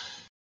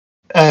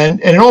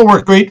 And it all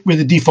worked great with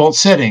the default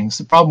settings.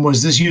 The problem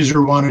was this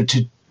user wanted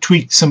to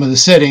tweak some of the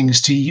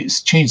settings to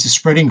change the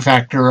spreading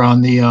factor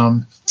on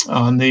the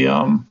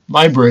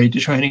library to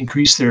try and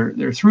increase their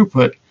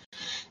throughput,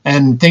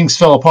 and things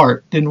fell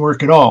apart. Didn't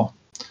work at all.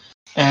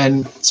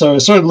 And so I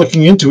started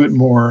looking into it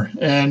more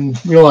and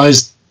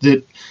realized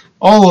that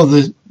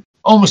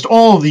almost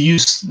all of the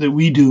use that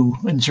we do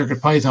in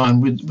CircuitPython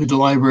with the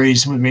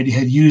libraries and with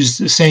Radiohead use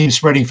the same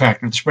spreading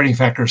factor. The spreading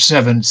factor of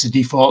 7. It's the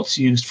default. It's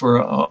used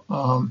for all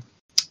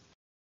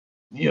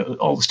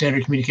the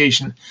standard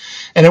communication,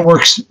 and it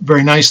works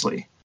very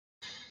nicely.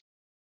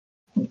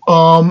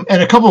 And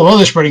a couple of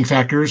other spreading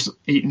factors,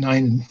 8,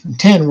 9, and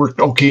 10, worked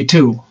okay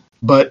too.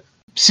 But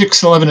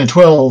 6, 11, and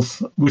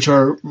 12, which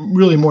are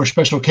really more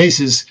special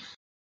cases,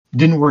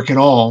 didn't work at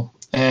all.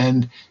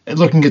 And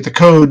looking at the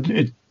code,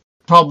 it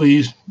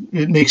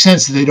makes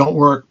sense that they don't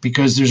work,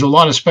 because there's a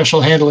lot of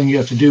special handling you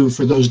have to do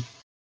for those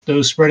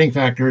spreading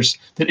factors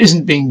that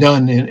isn't being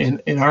done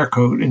in our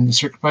code, in the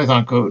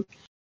CircuitPython code.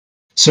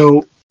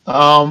 So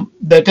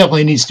that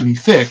definitely needs to be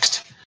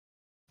fixed.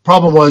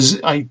 Problem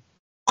was I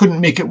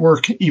couldn't make it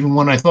work even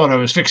when I thought I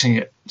was fixing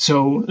it.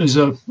 So there's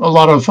a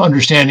lot of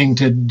understanding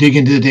to dig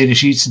into the data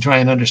sheets and try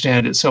and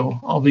understand it. So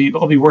I'll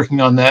be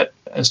working on that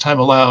as time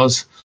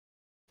allows.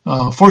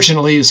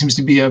 Fortunately, it seems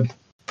to be a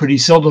pretty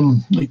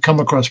seldomly come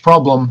across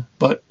problem,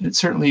 but it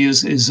certainly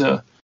is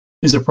a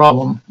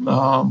problem.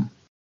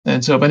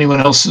 And so if anyone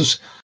else has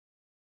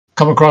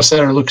come across that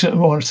or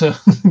wants to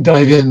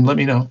dive in, let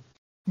me know.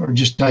 Or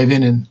just dive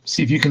in and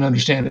see if you can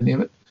understand any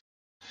of it.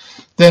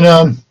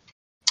 Then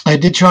I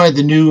did try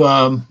the new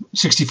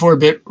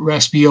 64-bit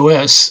Raspberry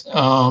OS,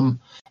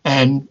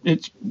 and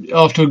it's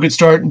off to a good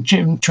start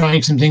and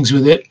trying some things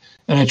with it.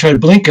 And I tried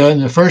Blinka,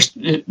 and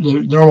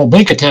the normal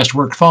Blinka test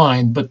worked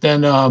fine. But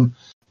then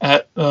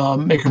at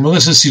Maker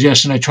Melissa's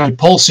suggestion, I tried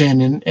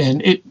Pulse-In,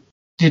 and it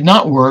did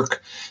not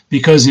work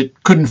because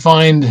it couldn't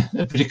find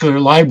a particular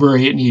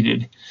library it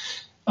needed.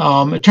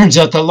 It turns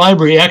out that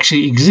library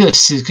actually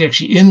exists. It's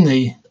actually in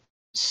the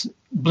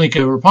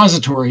Blinka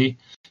repository.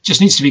 It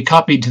just needs to be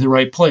copied to the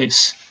right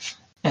place.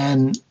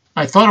 And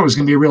I thought it was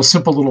going to be a real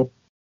simple little,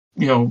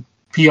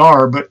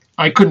 PR, but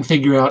I couldn't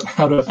figure out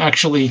how to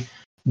actually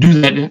do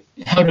that,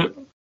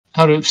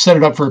 how to set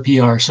it up for a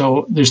PR.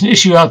 So there's an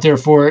issue out there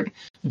for it.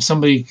 If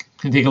somebody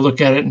can take a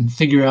look at it and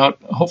figure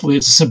out, hopefully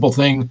it's a simple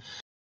thing,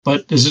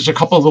 but there's just a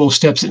couple of little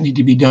steps that need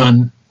to be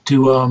done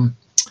to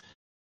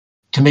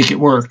make it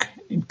work.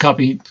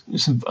 Copy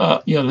some,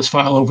 this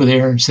file over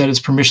there and set its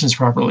permissions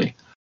properly.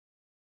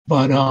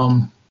 But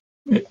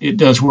it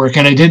does work,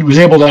 and I was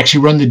able to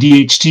actually run the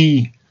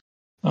DHT,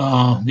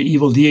 the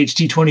evil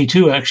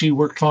DHT22 actually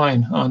worked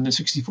fine on the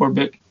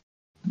 64-bit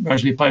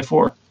Raspberry Pi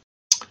 4.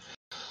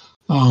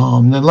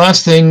 The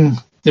last thing,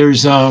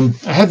 there's I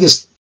have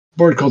this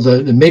board called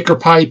the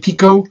MakerPi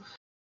Pico,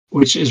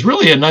 which is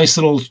really a nice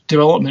little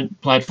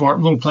development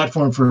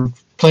platform for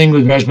playing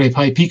with Raspberry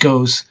Pi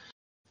Picos.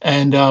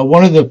 And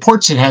one of the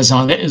ports it has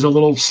on it is a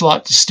little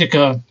slot to stick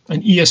an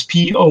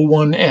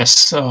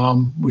ESP01S,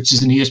 which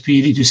is an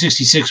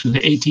ESP8266 with the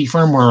AT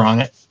firmware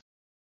on it.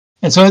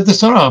 And so I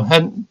just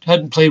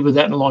hadn't played with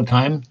that in a long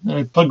time. And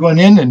I plugged one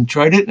in and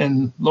tried it,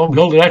 and lo and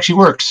behold, it actually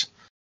works.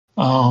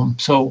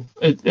 So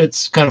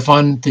it's kind of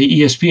fun.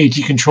 The ESP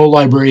AT control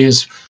library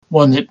is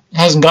one that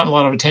hasn't gotten a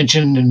lot of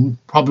attention and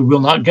probably will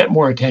not get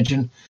more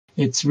attention.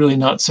 it's really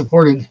not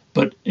supported,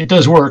 but it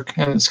does work,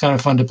 and it's kind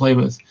of fun to play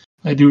with.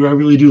 I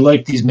really do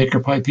like these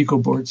MakerPi Pico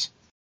boards.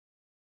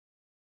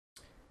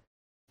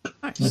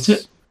 Nice. That's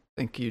it.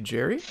 Thank you,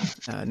 Jerry.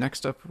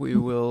 Next up, we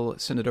will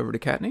send it over to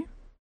Kattni.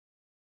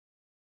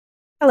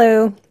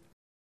 Hello.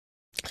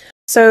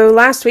 So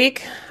last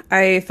week,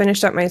 I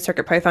finished up my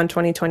CircuitPython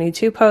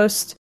 2022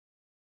 post.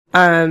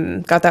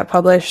 Got that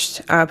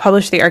published.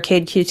 Published the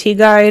Arcade QT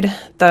guide.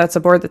 That's a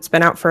board that's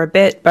been out for a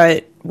bit,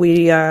 but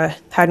we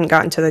hadn't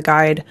gotten to the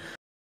guide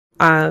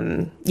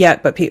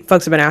yet. But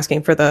folks have been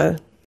asking for the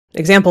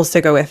examples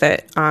to go with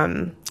it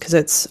because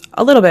it's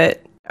a little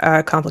bit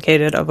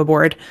complicated of a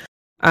board.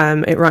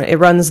 It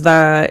runs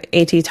the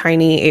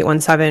ATtiny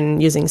 817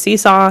 using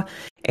Seesaw,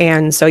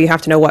 and so you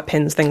have to know what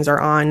pins things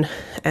are on,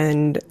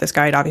 and this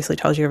guide obviously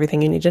tells you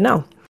everything you need to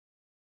know.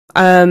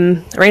 I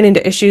ran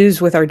into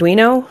issues with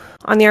Arduino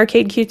on the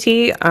Arcade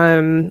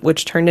QT,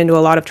 which turned into a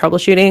lot of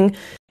troubleshooting.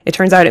 It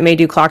turns out it may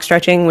do clock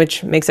stretching,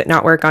 which makes it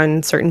not work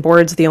on certain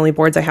boards. The only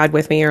boards I had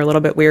with me are a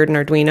little bit weird in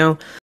Arduino.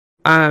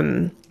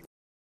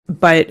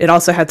 But it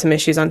also had some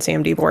issues on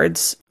SAMD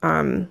boards.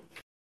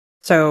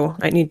 So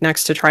I need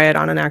next to try it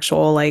on an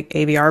actual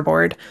AVR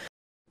board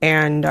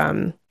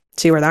and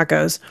see where that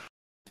goes.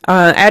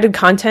 Added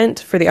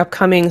content for the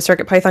upcoming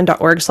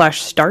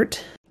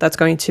circuitpython.org/start. That's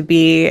going to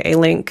be a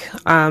link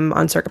on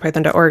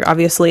circuitpython.org,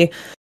 obviously,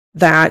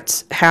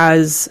 that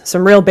has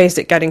some real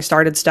basic getting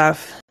started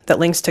stuff that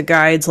links to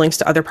guides, links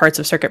to other parts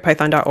of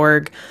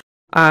circuitpython.org,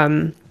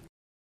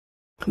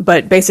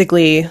 but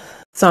basically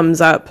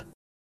sums up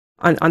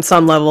on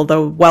some level the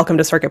Welcome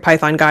to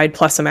CircuitPython guide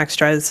plus some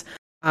extras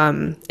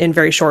in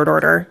very short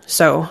order,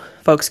 so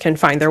folks can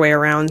find their way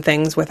around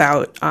things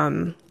without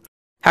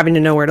having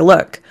to know where to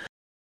look.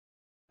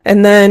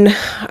 And then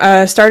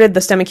started the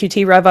STEMMA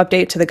QT Rev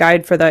update to the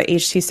guide for the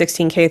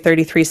HT16K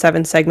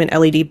 33/7 segment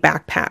LED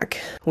backpack.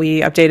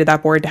 We updated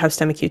that board to have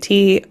STEMMA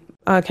QT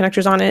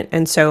connectors on it,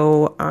 and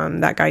so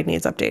that guide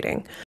needs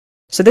updating.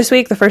 So this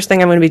week, the first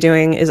thing I'm going to be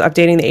doing is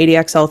updating the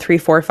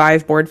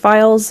ADXL345 board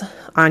files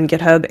on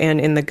GitHub and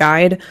in the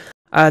guide.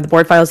 The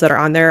board files that are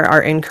on there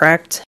are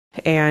incorrect,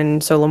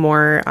 and so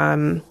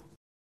Limor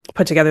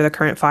put together the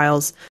current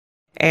files,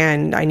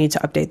 and I need to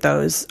update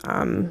those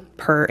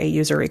per a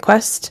user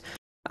request.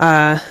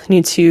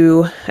 Need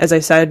to, as I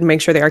said,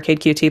 make sure the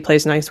Arcade QT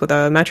plays nice with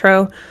a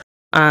Metro,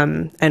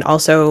 and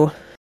also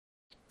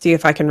see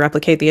if I can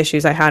replicate the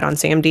issues I had on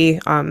SAMD,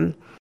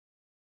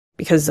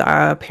 because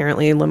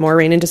apparently Limor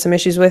ran into some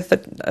issues with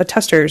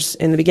testers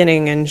in the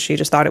beginning, and she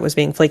just thought it was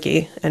being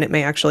flaky, and it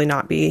may actually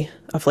not be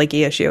a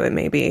flaky issue. It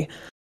may be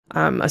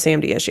a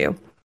SAMD issue.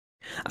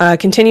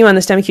 Continue on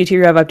the STEMMA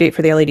QT Rev update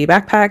for the LED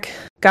backpack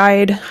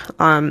guide.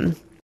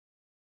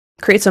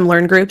 Create some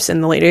learn groups in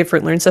the Late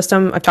Adafruit Learn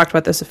system. I've talked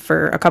about this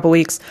for a couple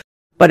weeks,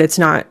 but it's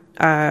not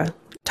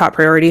top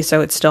priority, so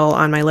it's still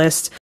on my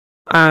list.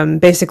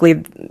 Basically,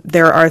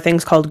 there are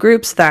things called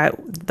groups that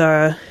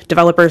the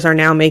developers are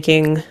now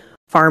making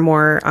far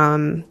more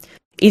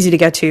easy to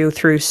get to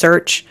through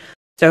search.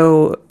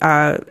 So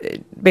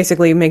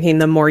basically making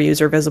them more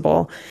user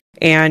visible.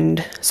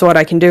 And so what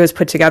I can do is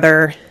put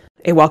together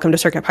a Welcome to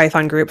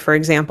CircuitPython group, for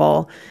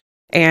example,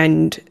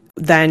 and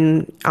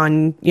then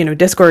on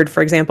Discord,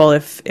 for example,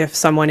 if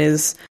someone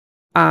is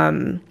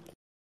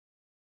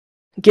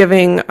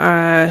giving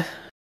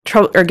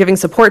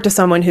support to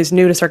someone who's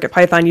new to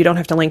CircuitPython, you don't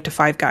have to link to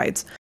 5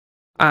 guides.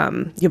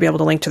 You'll be able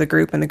to link to the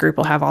group, and the group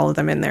will have all of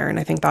them in there, and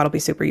I think that'll be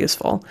super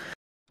useful.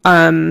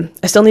 I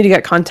still need to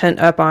get content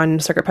up on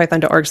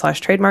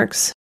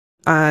circuitpython.org/trademarks.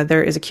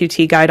 There is a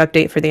QT guide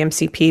update for the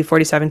MCP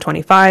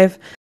 4725.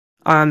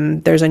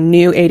 There's a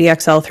new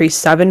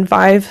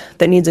ADXL375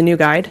 that needs a new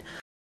guide.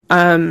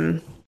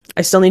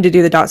 I still need to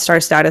do the .star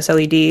status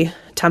LED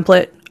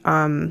template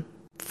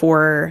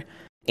for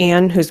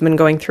Anne, who's been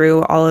going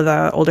through all of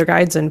the older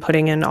guides and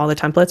putting in all the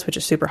templates, which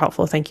is super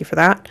helpful. Thank you for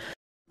that.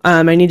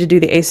 I need to do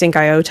the async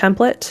IO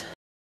template,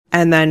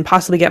 and then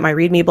possibly get my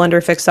README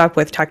blender fixed up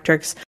with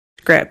Tektronix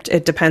script.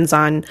 It depends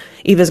on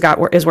Eva's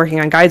is working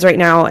on guides right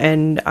now,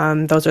 and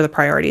those are the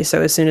priorities.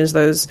 So as soon as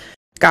those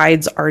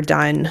guides are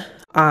done,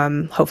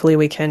 hopefully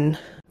we can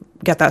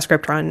get that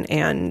script run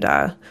and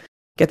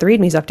get the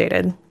READMEs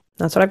updated.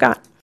 That's what I've got.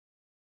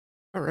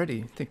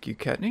 Alrighty, thank you,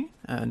 Kattni.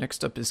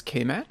 Next up is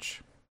KMatch.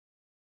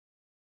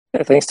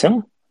 Yeah, thanks,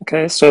 Tim.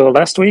 Okay, so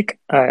last week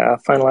I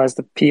finalized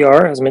the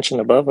PR, as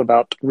mentioned above,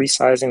 about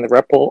resizing the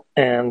REPL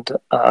and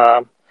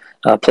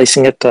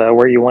placing it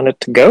where you want it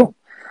to go.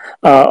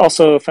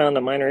 Also found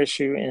a minor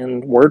issue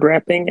in word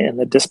wrapping in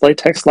the display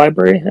text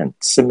library and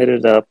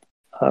submitted a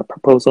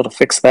proposal to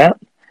fix that.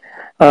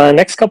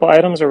 Next couple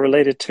items are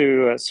related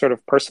to a sort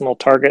of personal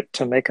target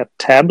to make a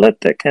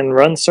tablet that can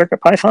run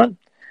CircuitPython.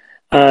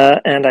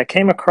 And I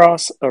came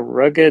across a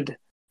rugged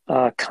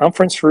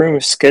conference room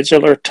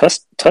scheduler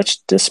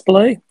touch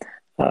display,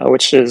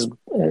 which is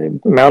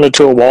mounted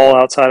to a wall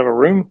outside of a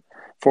room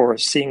for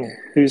seeing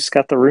who's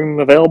got the room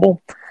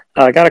available.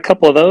 I got a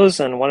couple of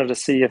those and wanted to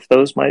see if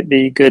those might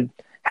be good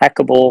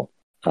hackable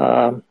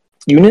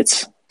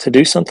units to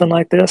do something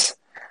like this.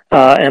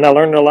 And I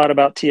learned a lot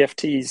about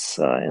TFTs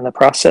in the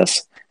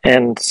process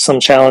and some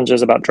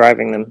challenges about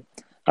driving them.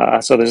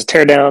 So there's a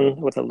teardown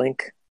with a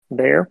link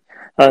there.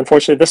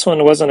 Unfortunately, this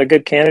one wasn't a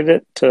good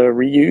candidate to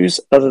reuse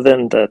other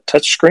than the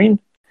touchscreen.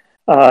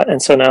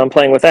 And so now I'm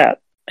playing with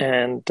that.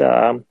 And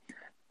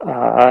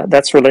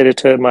that's related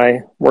to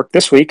my work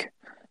this week.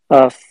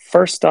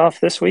 First off,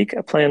 this week,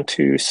 I plan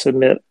to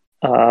submit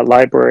a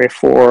library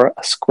for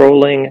a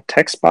scrolling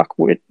text box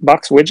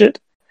widget,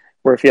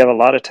 where if you have a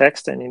lot of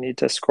text and you need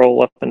to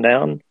scroll up and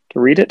down to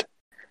read it,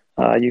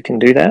 you can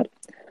do that.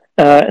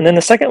 And then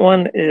the second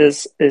one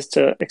is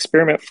to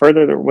experiment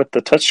further with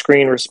the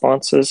touchscreen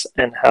responses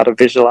and how to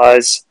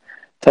visualize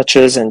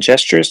touches and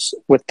gestures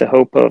with the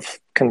hope of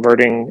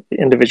converting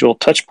individual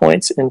touch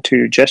points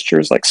into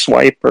gestures like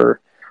swipe or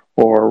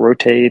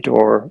rotate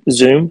or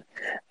zoom,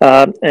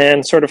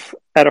 and sort of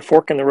at a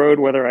fork in the road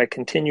whether I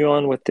continue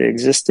on with the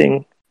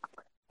existing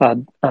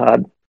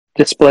Arduino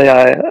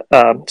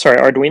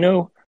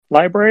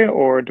library,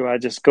 or do I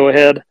just go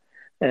ahead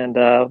and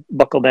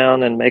buckle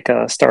down and make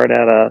a start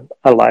at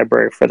a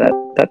library for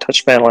that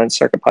touch panel in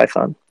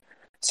CircuitPython.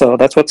 So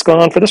that's what's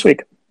going on for this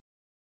week.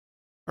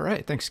 All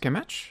right, thanks,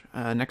 Kemech.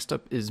 Next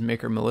up is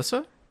Maker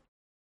Melissa.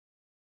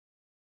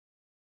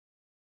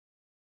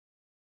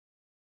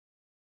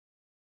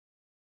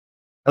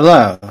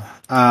 Hello.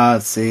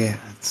 Let's see.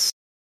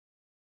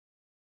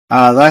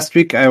 Last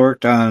week I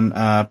worked on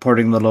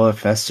porting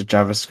LittleFS to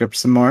JavaScript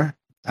some more.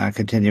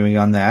 Continuing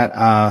on that.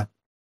 I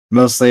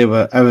was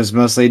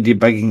mostly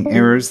debugging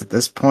errors at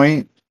this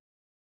point,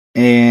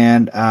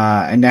 and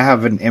I now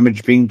have an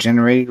image being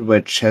generated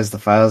which has the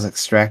files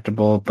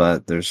extractable,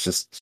 but there's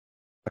just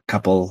a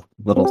couple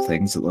little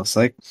things it looks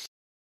like.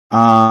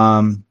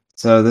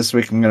 So this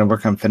week I'm going to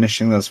work on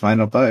finishing those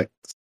final bugs,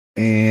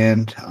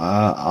 and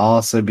I'll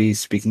also be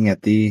speaking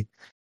at the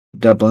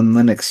Dublin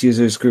Linux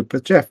users group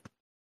with Jeff,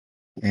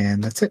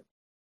 and that's it.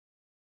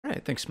 All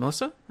right, thanks,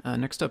 Melissa.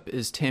 Next up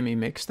is Tammy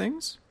Makes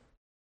Things.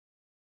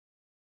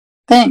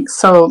 Thanks.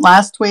 So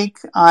last week,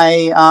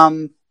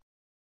 as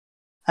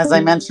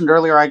I mentioned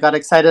earlier, I got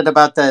excited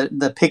about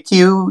the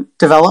PICU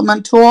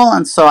development tool,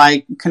 and so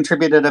I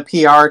contributed a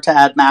PR to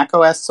add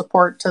macOS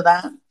support to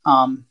that,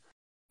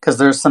 because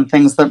there's some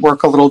things that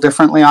work a little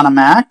differently on a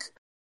Mac.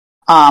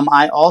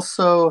 I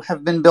also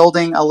have been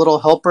building a little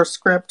helper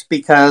script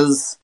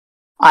because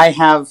I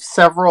have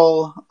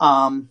several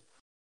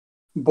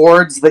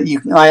boards that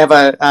I have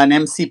an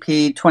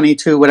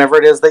MCP22, whatever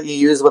it is that you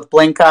use with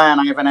Blinka, and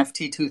I have an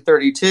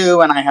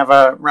FT232, and I have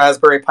a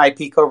Raspberry Pi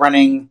Pico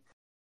running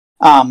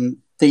the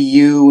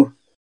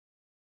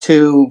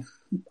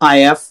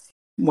U2IF,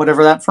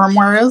 whatever that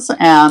firmware is,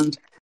 and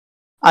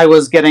I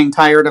was getting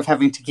tired of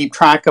having to keep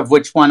track of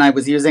which one I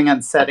was using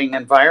and setting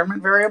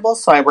environment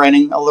variables, so I'm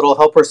writing a little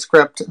helper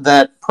script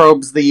that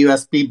probes the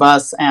USB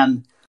bus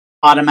and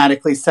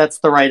automatically sets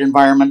the right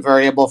environment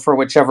variable for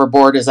whichever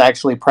board is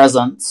actually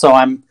present. So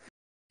I'm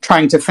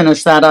trying to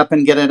finish that up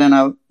and get it in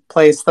a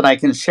place that I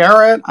can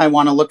share it. I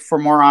want to look for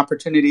more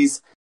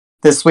opportunities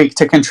this week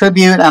to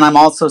contribute, and I'm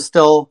also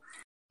still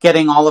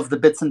getting all of the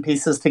bits and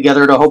pieces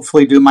together to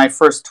hopefully do my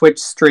first Twitch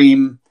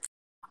stream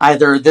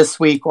either this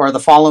week or the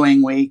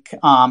following week,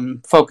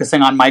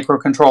 focusing on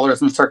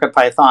microcontrollers and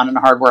CircuitPython and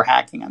hardware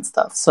hacking and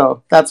stuff.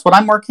 So that's what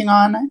I'm working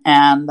on,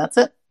 and that's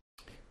it.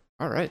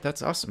 All right,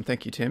 that's awesome.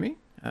 Thank you, Tammy.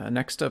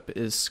 Next up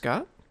is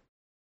Scott.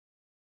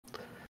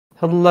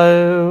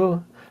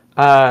 Hello.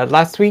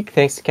 Last week,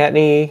 thanks to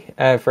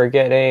Kattni for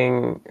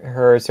getting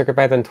her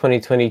CircuitPython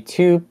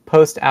 2022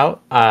 post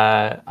out.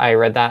 I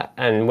read that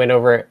and went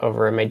over it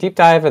in my deep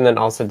dive, and then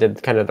also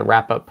did kind of the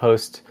wrap-up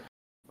post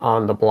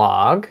on the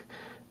blog.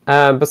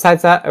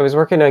 Besides that, I was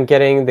working on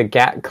getting the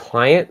GAT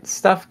client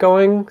stuff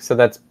going. So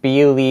that's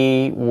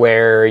BLE,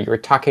 where you're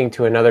talking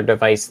to another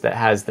device that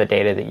has the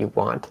data that you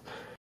want.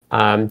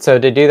 So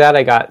to do that,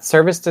 I got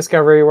service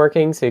discovery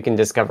working, so you can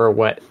discover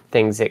what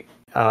things it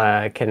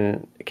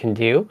can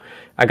do.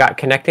 I got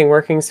connecting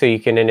working, so you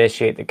can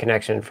initiate the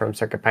connection from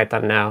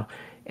CircuitPython now.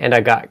 And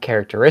I got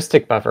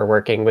characteristic buffer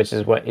working, which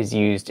is what is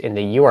used in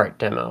the UART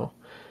demo.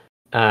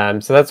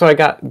 So that's what I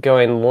got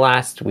going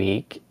last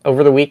week.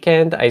 Over the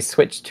weekend, I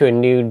switched to a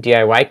new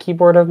DIY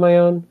keyboard of my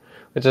own,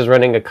 which is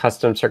running a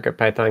custom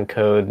CircuitPython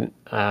code.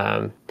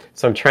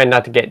 So I'm trying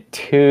not to get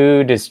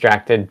too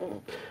distracted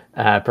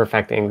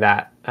perfecting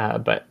that,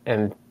 but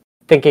I'm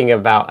thinking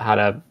about how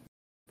to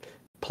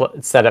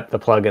set up the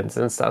plugins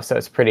and stuff. So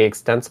it's pretty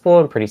extensible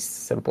and pretty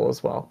simple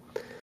as well.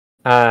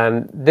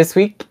 This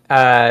week,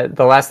 the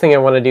last thing I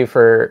want to do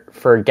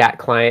for GAT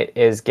client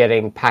is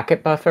getting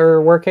packet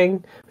buffer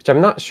working, which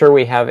I'm not sure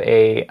we have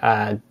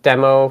a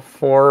demo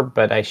for,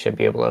 but I should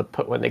be able to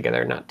put one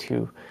together. Not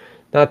too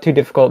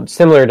difficult,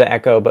 similar to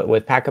Echo, but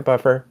with packet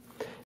buffer.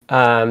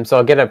 So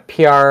I'll get a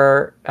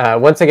PR,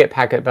 once I get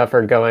packet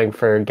buffer going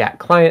for GAT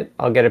client,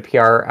 I'll get a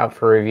PR out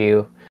for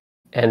review,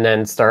 and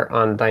then start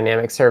on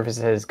dynamic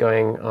services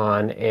going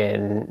on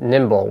in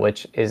Nimble,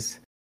 which is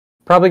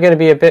probably going to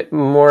be a bit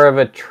more of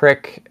a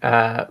trick,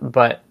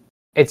 but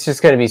it's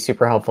just going to be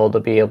super helpful to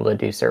be able to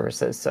do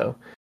services. So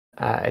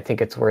I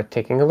think it's worth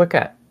taking a look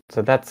at.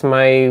 So that's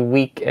my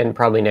week and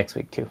probably next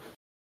week too.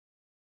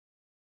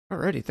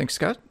 Alrighty, thanks,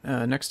 Scott.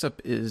 Next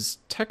up is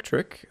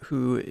Tekktrik,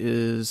 who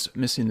is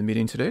missing the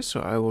meeting today,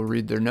 so I will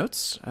read their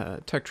notes.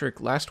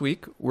 Tekktrik last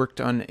week worked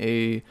on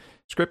a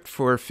script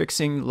for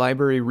fixing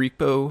library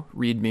repo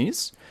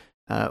readmes,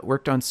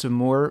 worked on some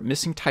more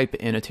missing type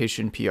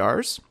annotation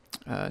PRs.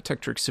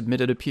 Tekktrik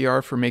submitted a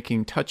PR for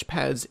making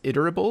touchpads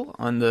iterable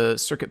on the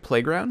Circuit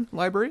Playground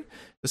library.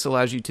 This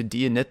allows you to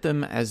de-init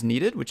them as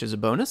needed, which is a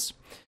bonus.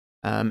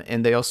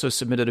 And they also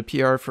submitted a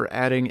PR for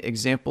adding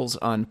examples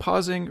on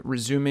pausing,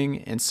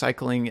 resuming, and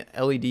cycling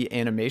LED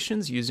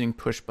animations using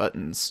push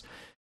buttons.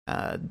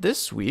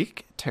 This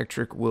week,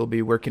 Tekktrik will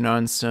be working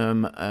on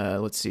some,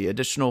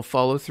 additional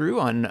follow-through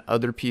on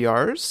other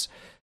PRs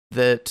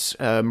that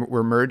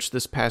were merged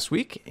this past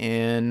week.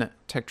 And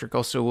Tekktrik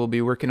also will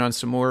be working on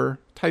some more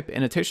type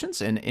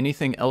annotations and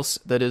anything else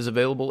that is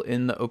available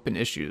in the open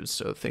issues.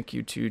 So thank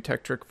you to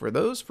Tekktrik for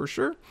those, for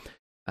sure.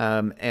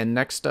 And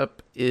next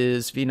up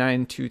is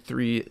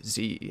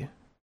V923Z.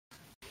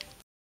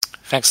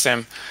 Thanks,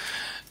 Tim.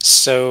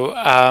 So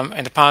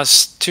in the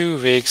past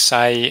 2 weeks,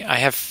 I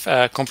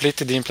have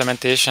completed the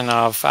implementation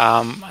of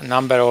a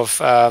number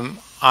of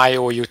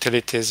I/O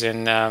utilities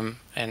in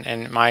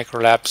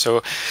Microlab.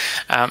 So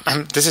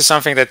this is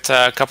something that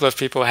a couple of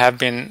people have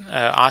been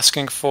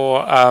asking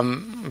for.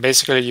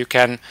 Basically, you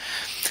can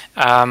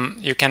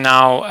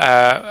now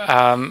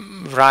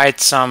write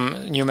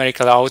some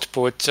numerical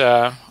output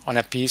on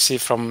a PC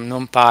from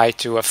NumPy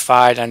to a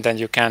file, and then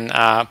you can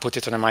put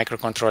it on a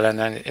microcontroller, and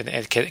then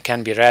it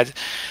can be read,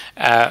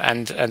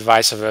 and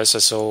vice versa.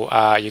 So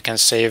you can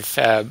save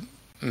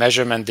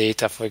measurement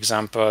data, for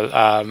example,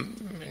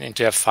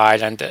 into a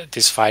file, and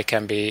this file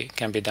can be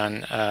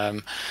done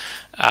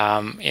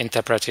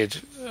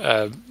interpreted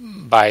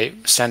by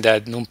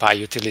standard NumPy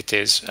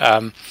utilities.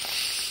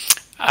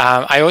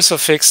 I also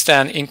fixed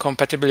an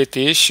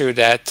incompatibility issue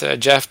that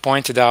Jeff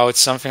pointed out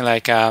something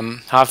like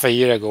half a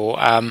year ago.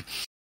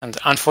 And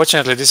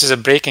unfortunately, this is a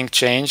breaking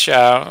change,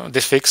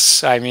 the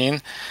fix, I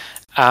mean.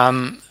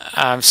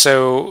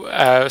 So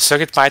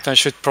CircuitPython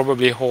should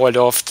probably hold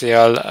off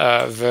till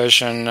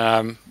version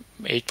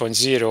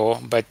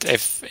 8.0, but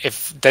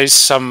if there is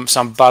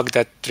some bug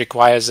that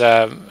requires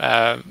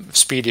a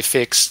speedy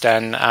fix,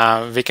 then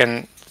we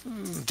can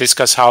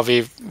discuss how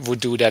we would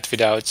do that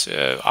without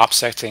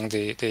upsetting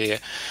the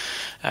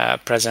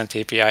present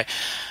API.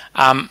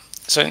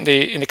 So in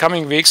the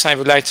coming weeks, I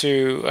would like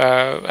to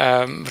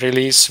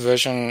release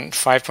version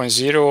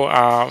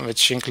 5.0,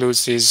 which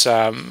includes these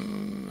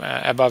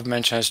above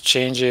mentioned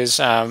changes.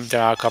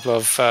 There are a couple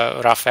of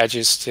rough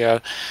edges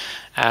still,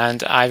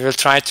 and I will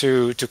try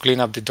to clean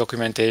up the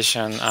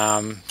documentation.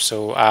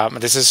 So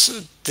this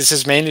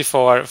is mainly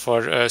for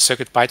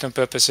CircuitPython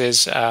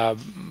purposes,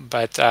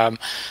 but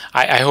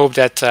I hope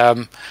that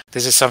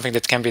this is something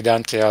that can be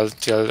done till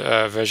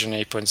version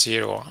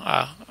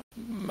 8.0.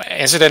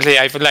 Incidentally,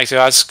 I would like to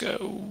ask,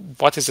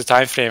 what is the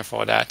time frame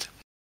for that?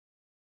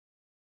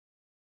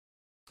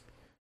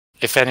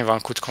 If anyone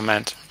could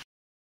comment.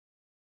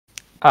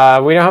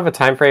 We don't have a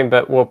time frame,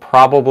 but we'll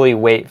probably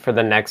wait for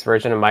the next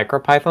version of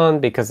MicroPython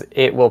because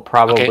it will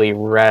probably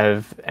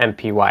rev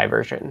MPY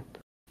version.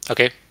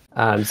 Okay.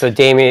 So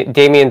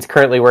Damien's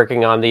currently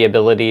working on the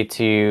ability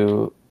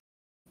to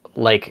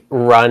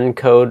run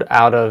code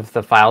out of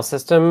the file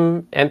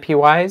system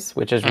MPYs,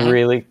 which is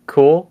really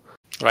cool.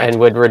 Right. And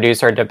would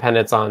reduce our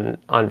dependence on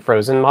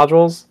frozen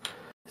modules.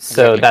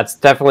 So that's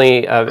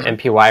definitely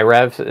MPY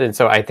rev. And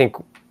so I think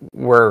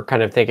we're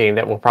kind of thinking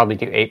that we'll probably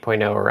do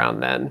 8.0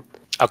 around then.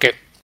 Okay.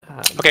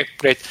 Okay,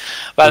 great.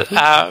 Well,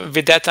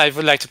 with that, I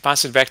would like to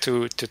pass it back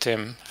to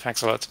Tim.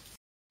 Thanks a lot.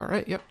 All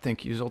right. Yep.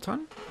 Thank you,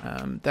 Zoltan.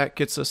 That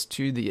gets us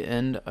to the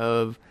end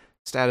of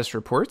status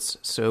reports.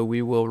 So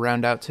we will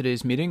round out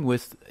today's meeting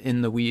with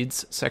In the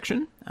Weeds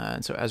section.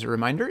 So as a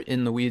reminder,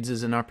 In the Weeds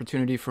is an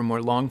opportunity for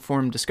more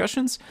long-form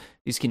discussions.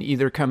 These can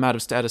either come out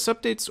of status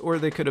updates or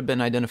they could have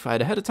been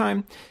identified ahead of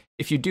time.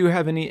 If you do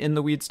have any In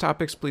the Weeds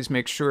topics, please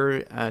make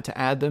sure to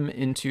add them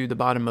into the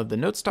bottom of the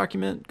notes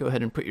document. Go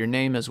ahead and put your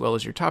name as well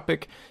as your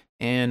topic,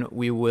 and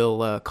we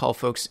will call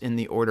folks in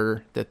the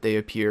order that they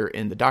appear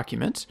in the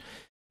document.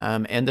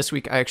 And this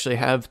week I actually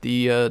have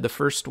the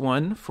first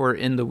one for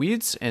In the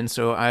Weeds, and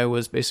so I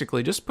was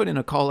basically just putting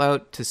a call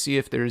out to see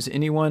if there's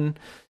anyone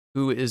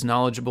who is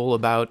knowledgeable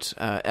about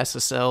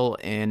SSL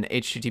and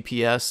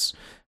HTTPS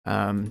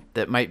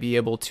that might be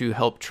able to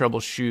help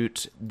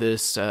troubleshoot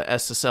this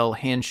SSL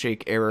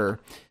handshake error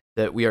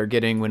that we are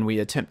getting when we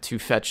attempt to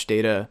fetch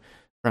data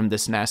from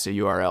this NASA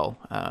URL.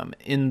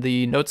 In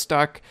the notes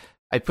doc,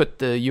 I put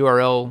the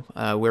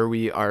URL where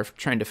we are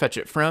trying to fetch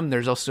it from.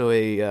 There's also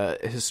a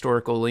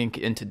historical link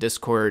into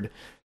Discord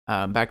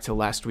back to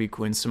last week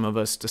when some of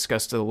us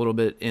discussed it a little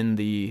bit in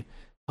the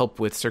Help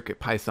with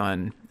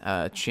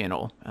CircuitPython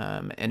channel.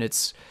 And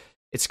it's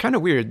kind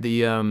of weird.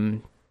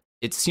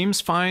 It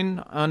seems fine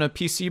on a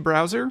PC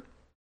browser.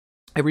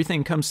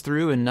 Everything comes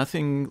through and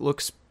nothing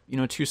looks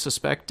too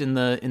suspect in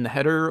the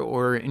header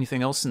or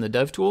anything else in the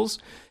dev tools.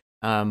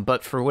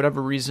 But for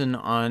whatever reason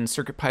on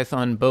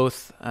CircuitPython,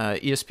 both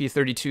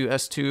ESP32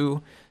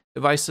 S2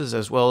 devices,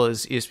 as well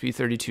as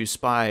ESP32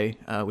 SPI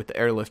with the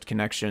airlift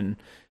connection.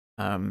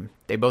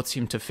 They both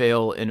seem to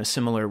fail in a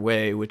similar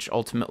way, which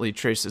ultimately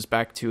traces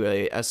back to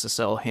a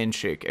SSL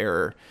handshake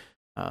error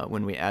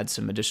when we add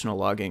some additional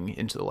logging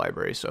into the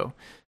library. So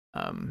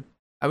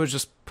I was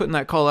just putting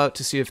that call out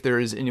to see if there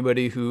is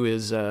anybody who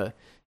is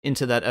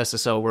into that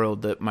SSL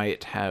world that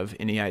might have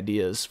any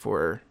ideas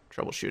for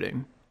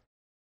troubleshooting.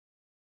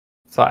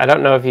 So I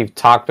don't know if you've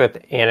talked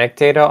with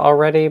Anecdata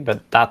already,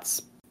 but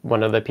that's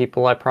one of the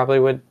people I probably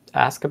would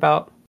ask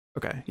about.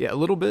 Okay, yeah, a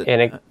little bit.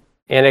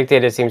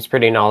 Anecdata seems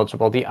pretty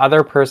knowledgeable. The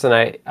other person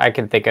I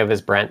can think of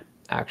is Brent,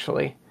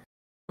 actually.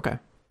 Okay.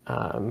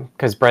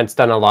 Because Brent's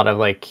done a lot of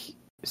like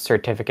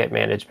certificate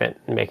management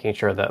and making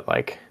sure that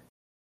like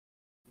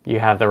you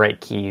have the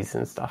right keys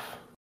and stuff.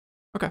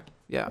 Okay.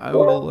 Yeah,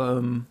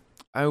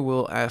 I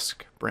will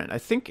ask Brent. I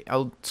think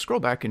I'll scroll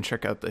back and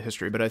check out the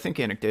history, but I think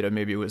Anecdata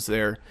maybe was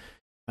there.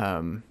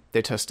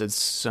 They tested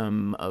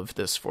some of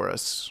this for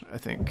us. I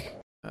think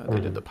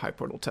they did the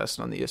PyPortal test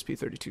on the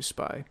ESP32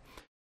 SPI.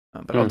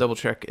 But I'll double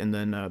check, and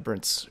then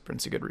Brent's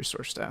a good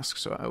resource to ask,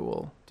 so I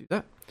will do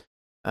that.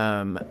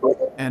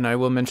 And I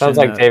will mention... Sounds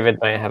like David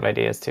might have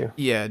ideas too.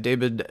 Yeah,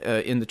 David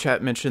in the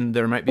chat mentioned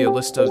there might be a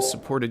list of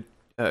supported...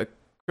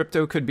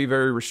 crypto could be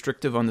very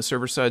restrictive on the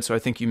server side, so I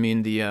think you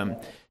mean the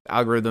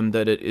algorithm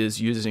that it is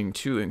using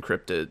to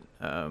encrypt it,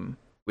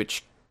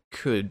 which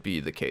could be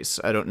the case.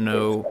 I don't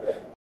know...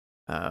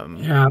 I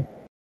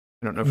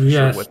don't know for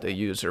sure what they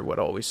use or what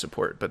all we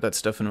support, but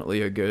that's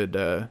definitely a good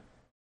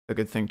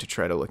thing to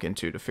try to look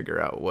into to figure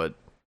out what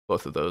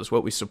both of those,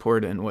 what we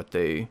support and what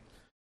they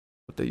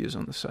use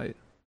on the site.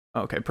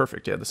 Okay,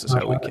 perfect. Yeah, this is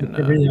how we can.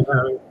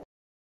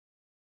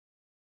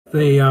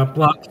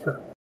 Block.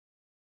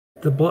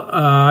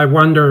 I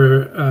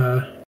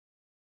wonder,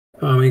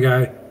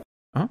 guy.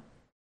 Huh?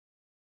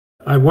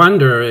 I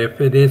wonder if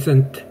it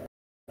isn't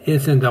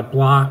a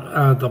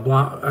block. The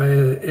block.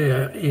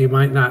 You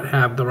might not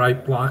have the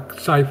right block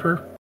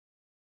cipher.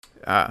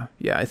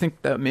 Yeah, I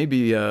think that may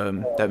be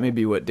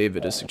what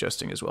David is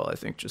suggesting as well. I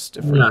think just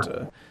different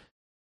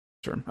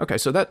term. Okay,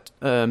 so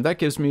that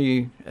gives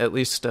me at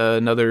least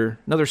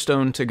another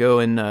stone to go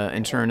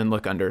and turn and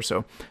look under.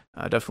 So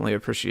definitely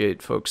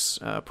appreciate folks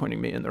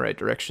pointing me in the right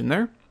direction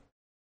there.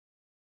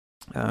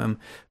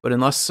 But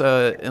unless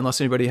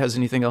anybody has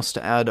anything else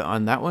to add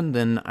on that one,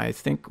 then I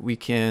think we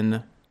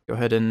can go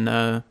ahead and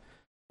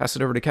pass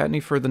it over to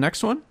Kattni for the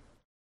next one.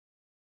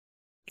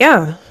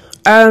 Yeah.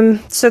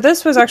 So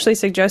this was actually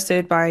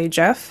suggested by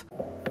Jeff,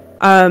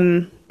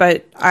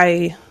 but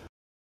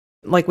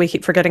we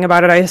keep forgetting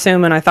about it, I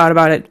assume, and I thought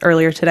about it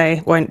earlier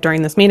today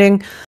during this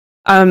meeting.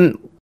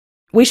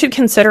 We should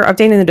consider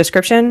updating the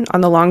description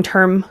on the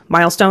long-term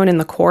milestone in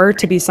the core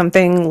to be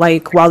something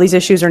like, while these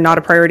issues are not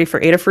a priority for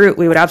Adafruit,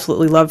 we would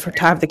absolutely love to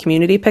have the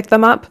community pick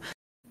them up.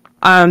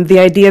 The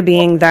idea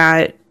being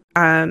that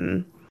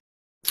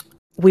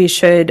we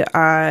should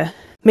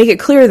make it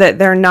clear that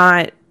they're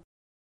not,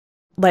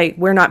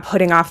 we're not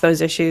putting off those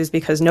issues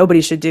because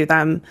nobody should do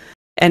them.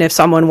 And if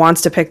someone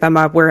wants to pick them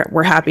up,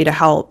 we're happy to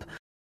help.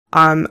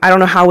 I don't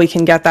know how we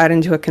can get that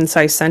into a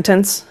concise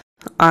sentence.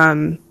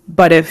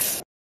 But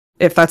if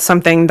that's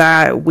something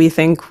that we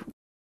think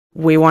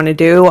we want to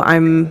do,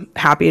 I'm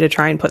happy to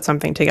try and put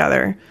something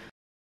together.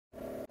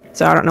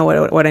 So I don't know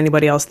what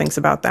anybody else thinks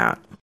about that.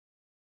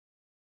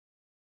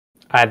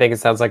 I think it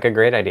sounds like a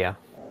great idea.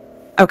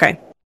 Okay.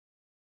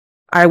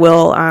 I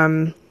will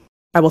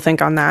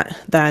think on that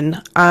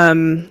then.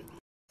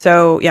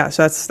 So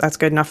that's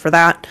good enough for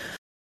that.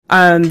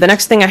 The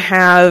next thing I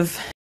have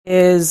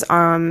is,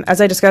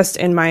 as I discussed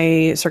in my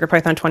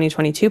CircuitPython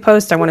 2022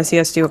 post, I want to see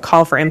us do a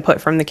call for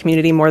input from the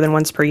community more than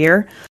once per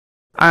year.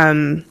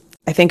 I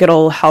think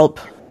it'll help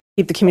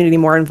keep the community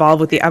more involved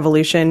with the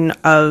evolution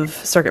of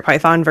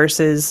CircuitPython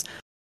versus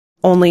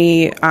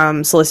only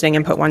soliciting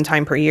input one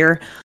time per year.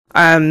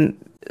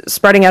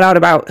 Spreading it out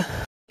about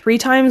 3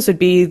 times would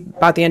be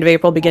about the end of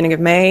April, beginning of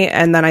May,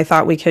 and then I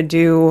thought we could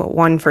do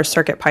one for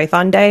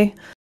CircuitPython Day.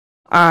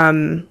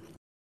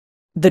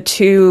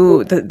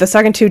 The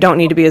second 2 don't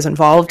need to be as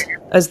involved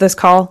as this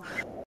call,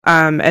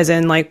 as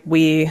in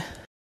we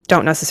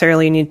don't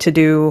necessarily need to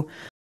do,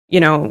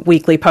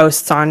 weekly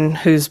posts on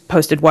who's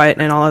posted what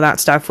and all of that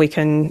stuff. We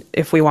can,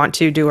 if we want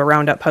to, do a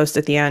roundup post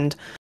at the end.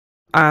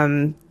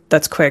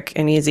 That's quick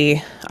and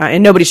easy,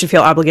 and nobody should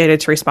feel obligated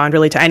to respond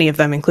really to any of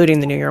them, including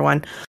the New Year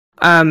one.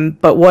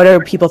 But what do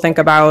people think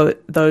about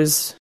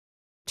those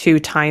 2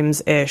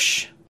 times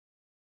ish?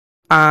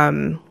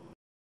 To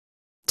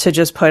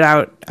just put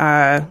out,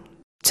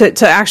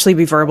 to actually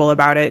be verbal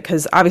about it,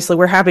 because obviously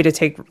we're happy to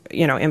take,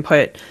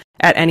 input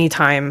at any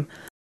time,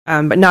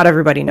 but not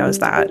everybody knows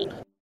that.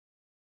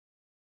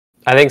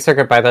 I think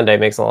CircuitPython Day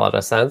makes a lot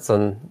of sense,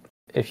 and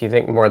if you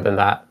think more than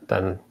that,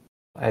 then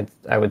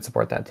I would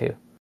support that too.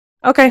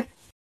 Okay.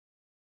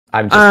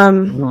 I'm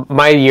just,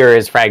 my year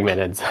is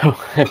fragmented, so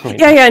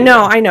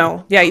no, I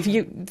know. Yeah, if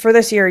you for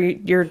this year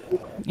you're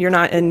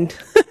not in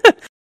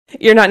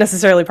you're not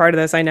necessarily part of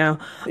this, I know.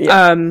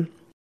 Yeah.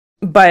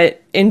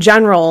 But in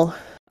general,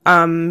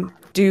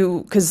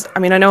 because I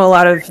mean, I know a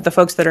lot of the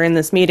folks that are in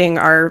this meeting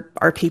are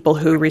people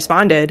who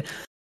responded.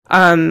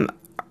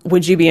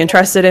 Would you be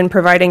interested in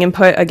providing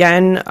input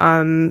again,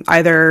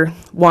 either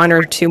 1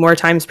 or 2 more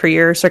times per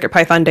year?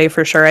 CircuitPython Day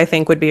for sure, I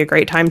think, would be a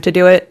great time to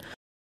do it.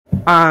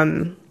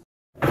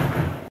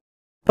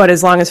 But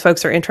as long as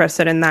folks are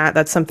interested in that,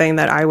 that's something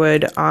that I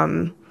would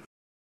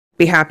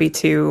be happy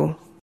to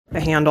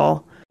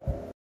handle.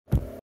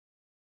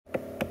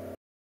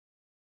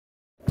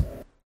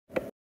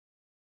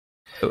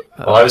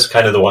 Well, I was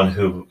kind of the one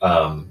who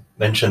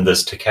mentioned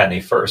this to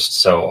Kattni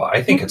first, so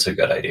I think it's a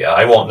good idea.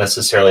 I won't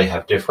necessarily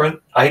have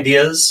different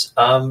ideas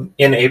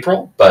in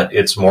April, but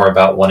it's more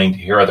about wanting to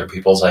hear other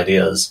people's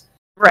ideas.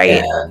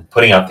 Right. And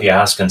putting out the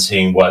ask and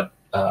seeing what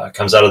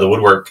comes out of the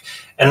woodwork,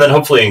 and then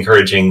hopefully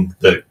encouraging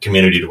the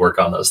community to work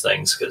on those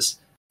things, because,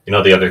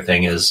 the other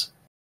thing is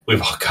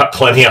we've all got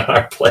plenty on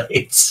our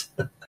plates.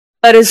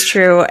 That is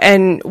true.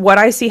 And what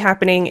I see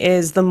happening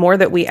is the more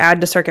that we add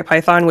to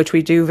CircuitPython, which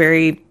we do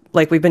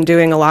we've been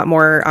doing a lot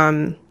more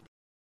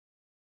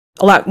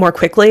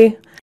quickly,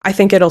 I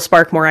think it'll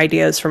spark more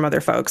ideas from other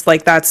folks.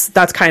 Like that's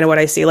kind of what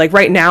I see. Like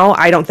right now,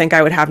 I don't think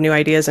I would have new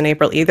ideas in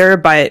April either,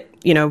 but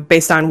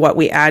based on what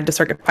we add to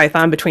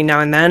CircuitPython between now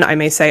and then, I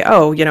may say,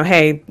 oh,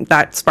 hey,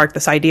 that sparked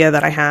this idea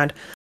that I had.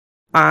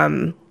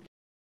 And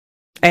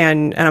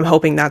I'm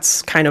hoping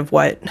that's kind of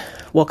what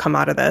will come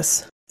out of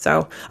this.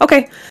 So,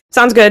 okay,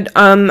 sounds good.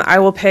 I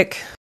will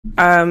pick,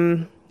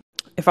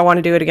 if I want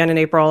to do it again in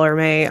April or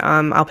May,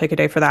 I'll pick a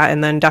day for that,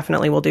 and then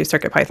definitely we'll do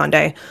CircuitPython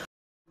Day,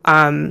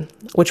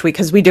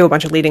 because we do a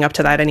bunch of leading up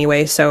to that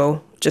anyway,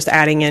 so just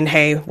adding in,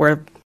 hey, we're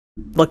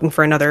looking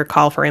for another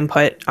call for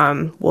input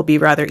will be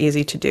rather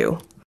easy to do.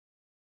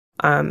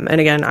 And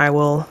again, I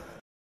will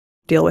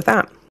deal with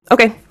that.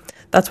 Okay,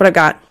 that's what I've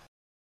got.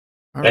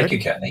 Thank you,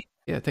 Kattni.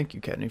 Yeah, thank you,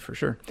 Kattni, for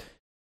sure.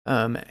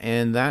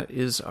 And that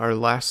is our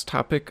last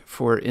topic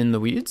for In the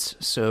Weeds.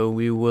 So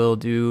we will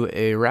do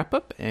a wrap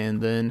up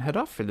and then head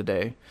off for the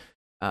day.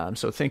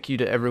 So thank you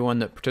to everyone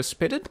that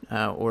participated,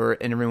 or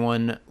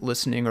everyone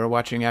listening or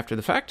watching after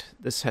the fact.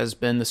 This has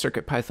been the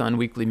CircuitPython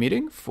weekly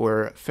meeting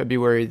for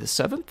February the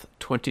 7th,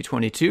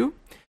 2022.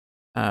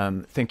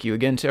 Thank you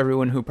again to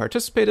everyone who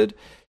participated.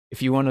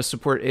 If you want to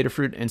support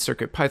Adafruit and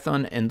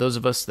CircuitPython and those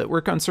of us that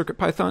work on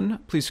CircuitPython,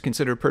 please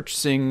consider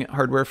purchasing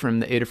hardware from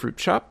the Adafruit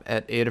shop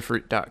at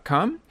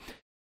adafruit.com.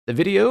 The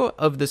video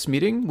of this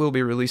meeting will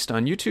be released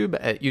on YouTube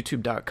at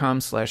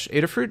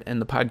youtube.com/Adafruit,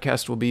 and the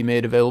podcast will be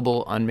made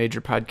available on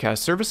major podcast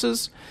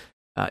services.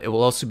 It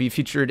will also be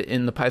featured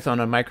in the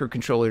Python on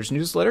Microcontrollers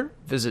newsletter.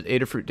 Visit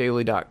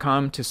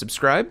adafruitdaily.com to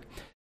subscribe.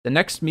 The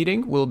next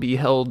meeting will be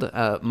held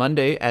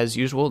Monday, as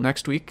usual,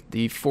 next week.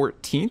 The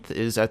 14th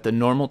is at the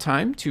normal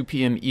time, 2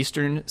 p.m.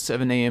 Eastern,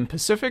 7 a.m.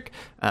 Pacific.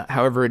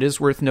 However, it is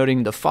worth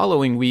noting the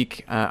following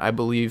week, I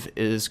believe,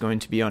 is going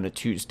to be on a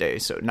Tuesday.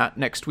 So not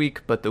next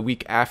week, but the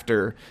week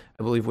after,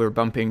 I believe we're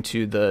bumping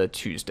to the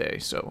Tuesday.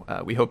 So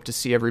we hope to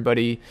see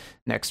everybody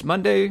next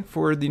Monday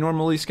for the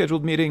normally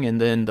scheduled meeting, and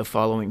then the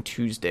following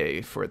Tuesday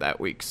for that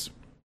week's.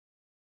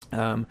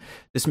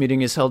 This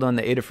meeting is held on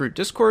the Adafruit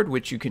Discord,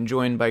 which you can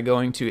join by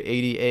going to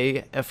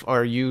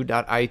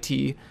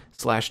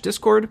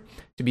adafru.it/Discord.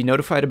 To be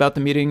notified about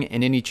the meeting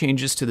and any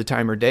changes to the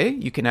time or day,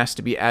 you can ask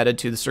to be added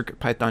to the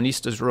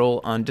CircuitPythonistas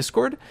role on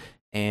Discord.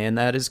 And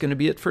that is going to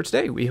be it for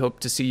today. We hope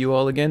to see you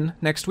all again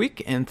next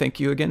week, and thank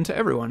you again to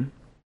everyone.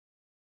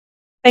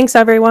 Thanks,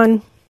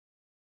 everyone.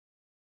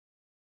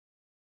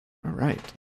 All right.